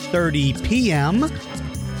 5:30 p.m.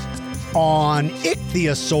 on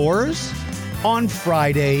ichthyosaurs on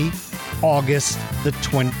Friday, August the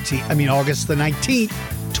 19th,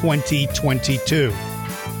 2022.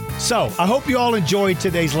 So, I hope you all enjoyed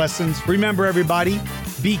today's lessons. Remember, everybody,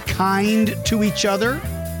 be kind to each other.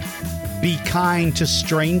 Be kind to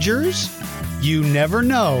strangers. You never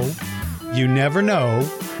know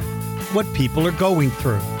what people are going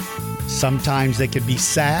through. Sometimes they could be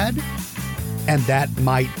sad, and that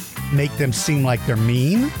might make them seem like they're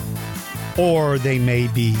mean, or they may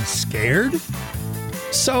be scared.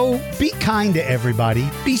 So be kind to everybody.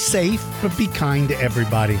 Be safe, but be kind to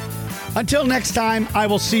everybody. Until next time, I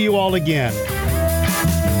will see you all again.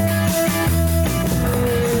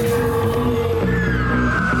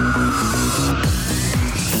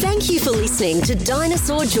 Thank you for listening to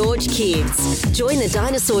Dinosaur George Kids. Join the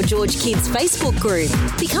Dinosaur George Kids Facebook group,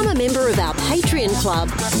 become a member of our Patreon club,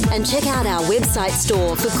 and check out our website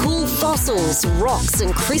store for cool fossils, rocks,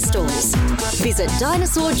 and crystals. Visit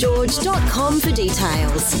dinosaurgeorge.com for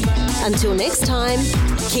details. Until next time,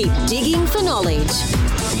 keep digging for knowledge.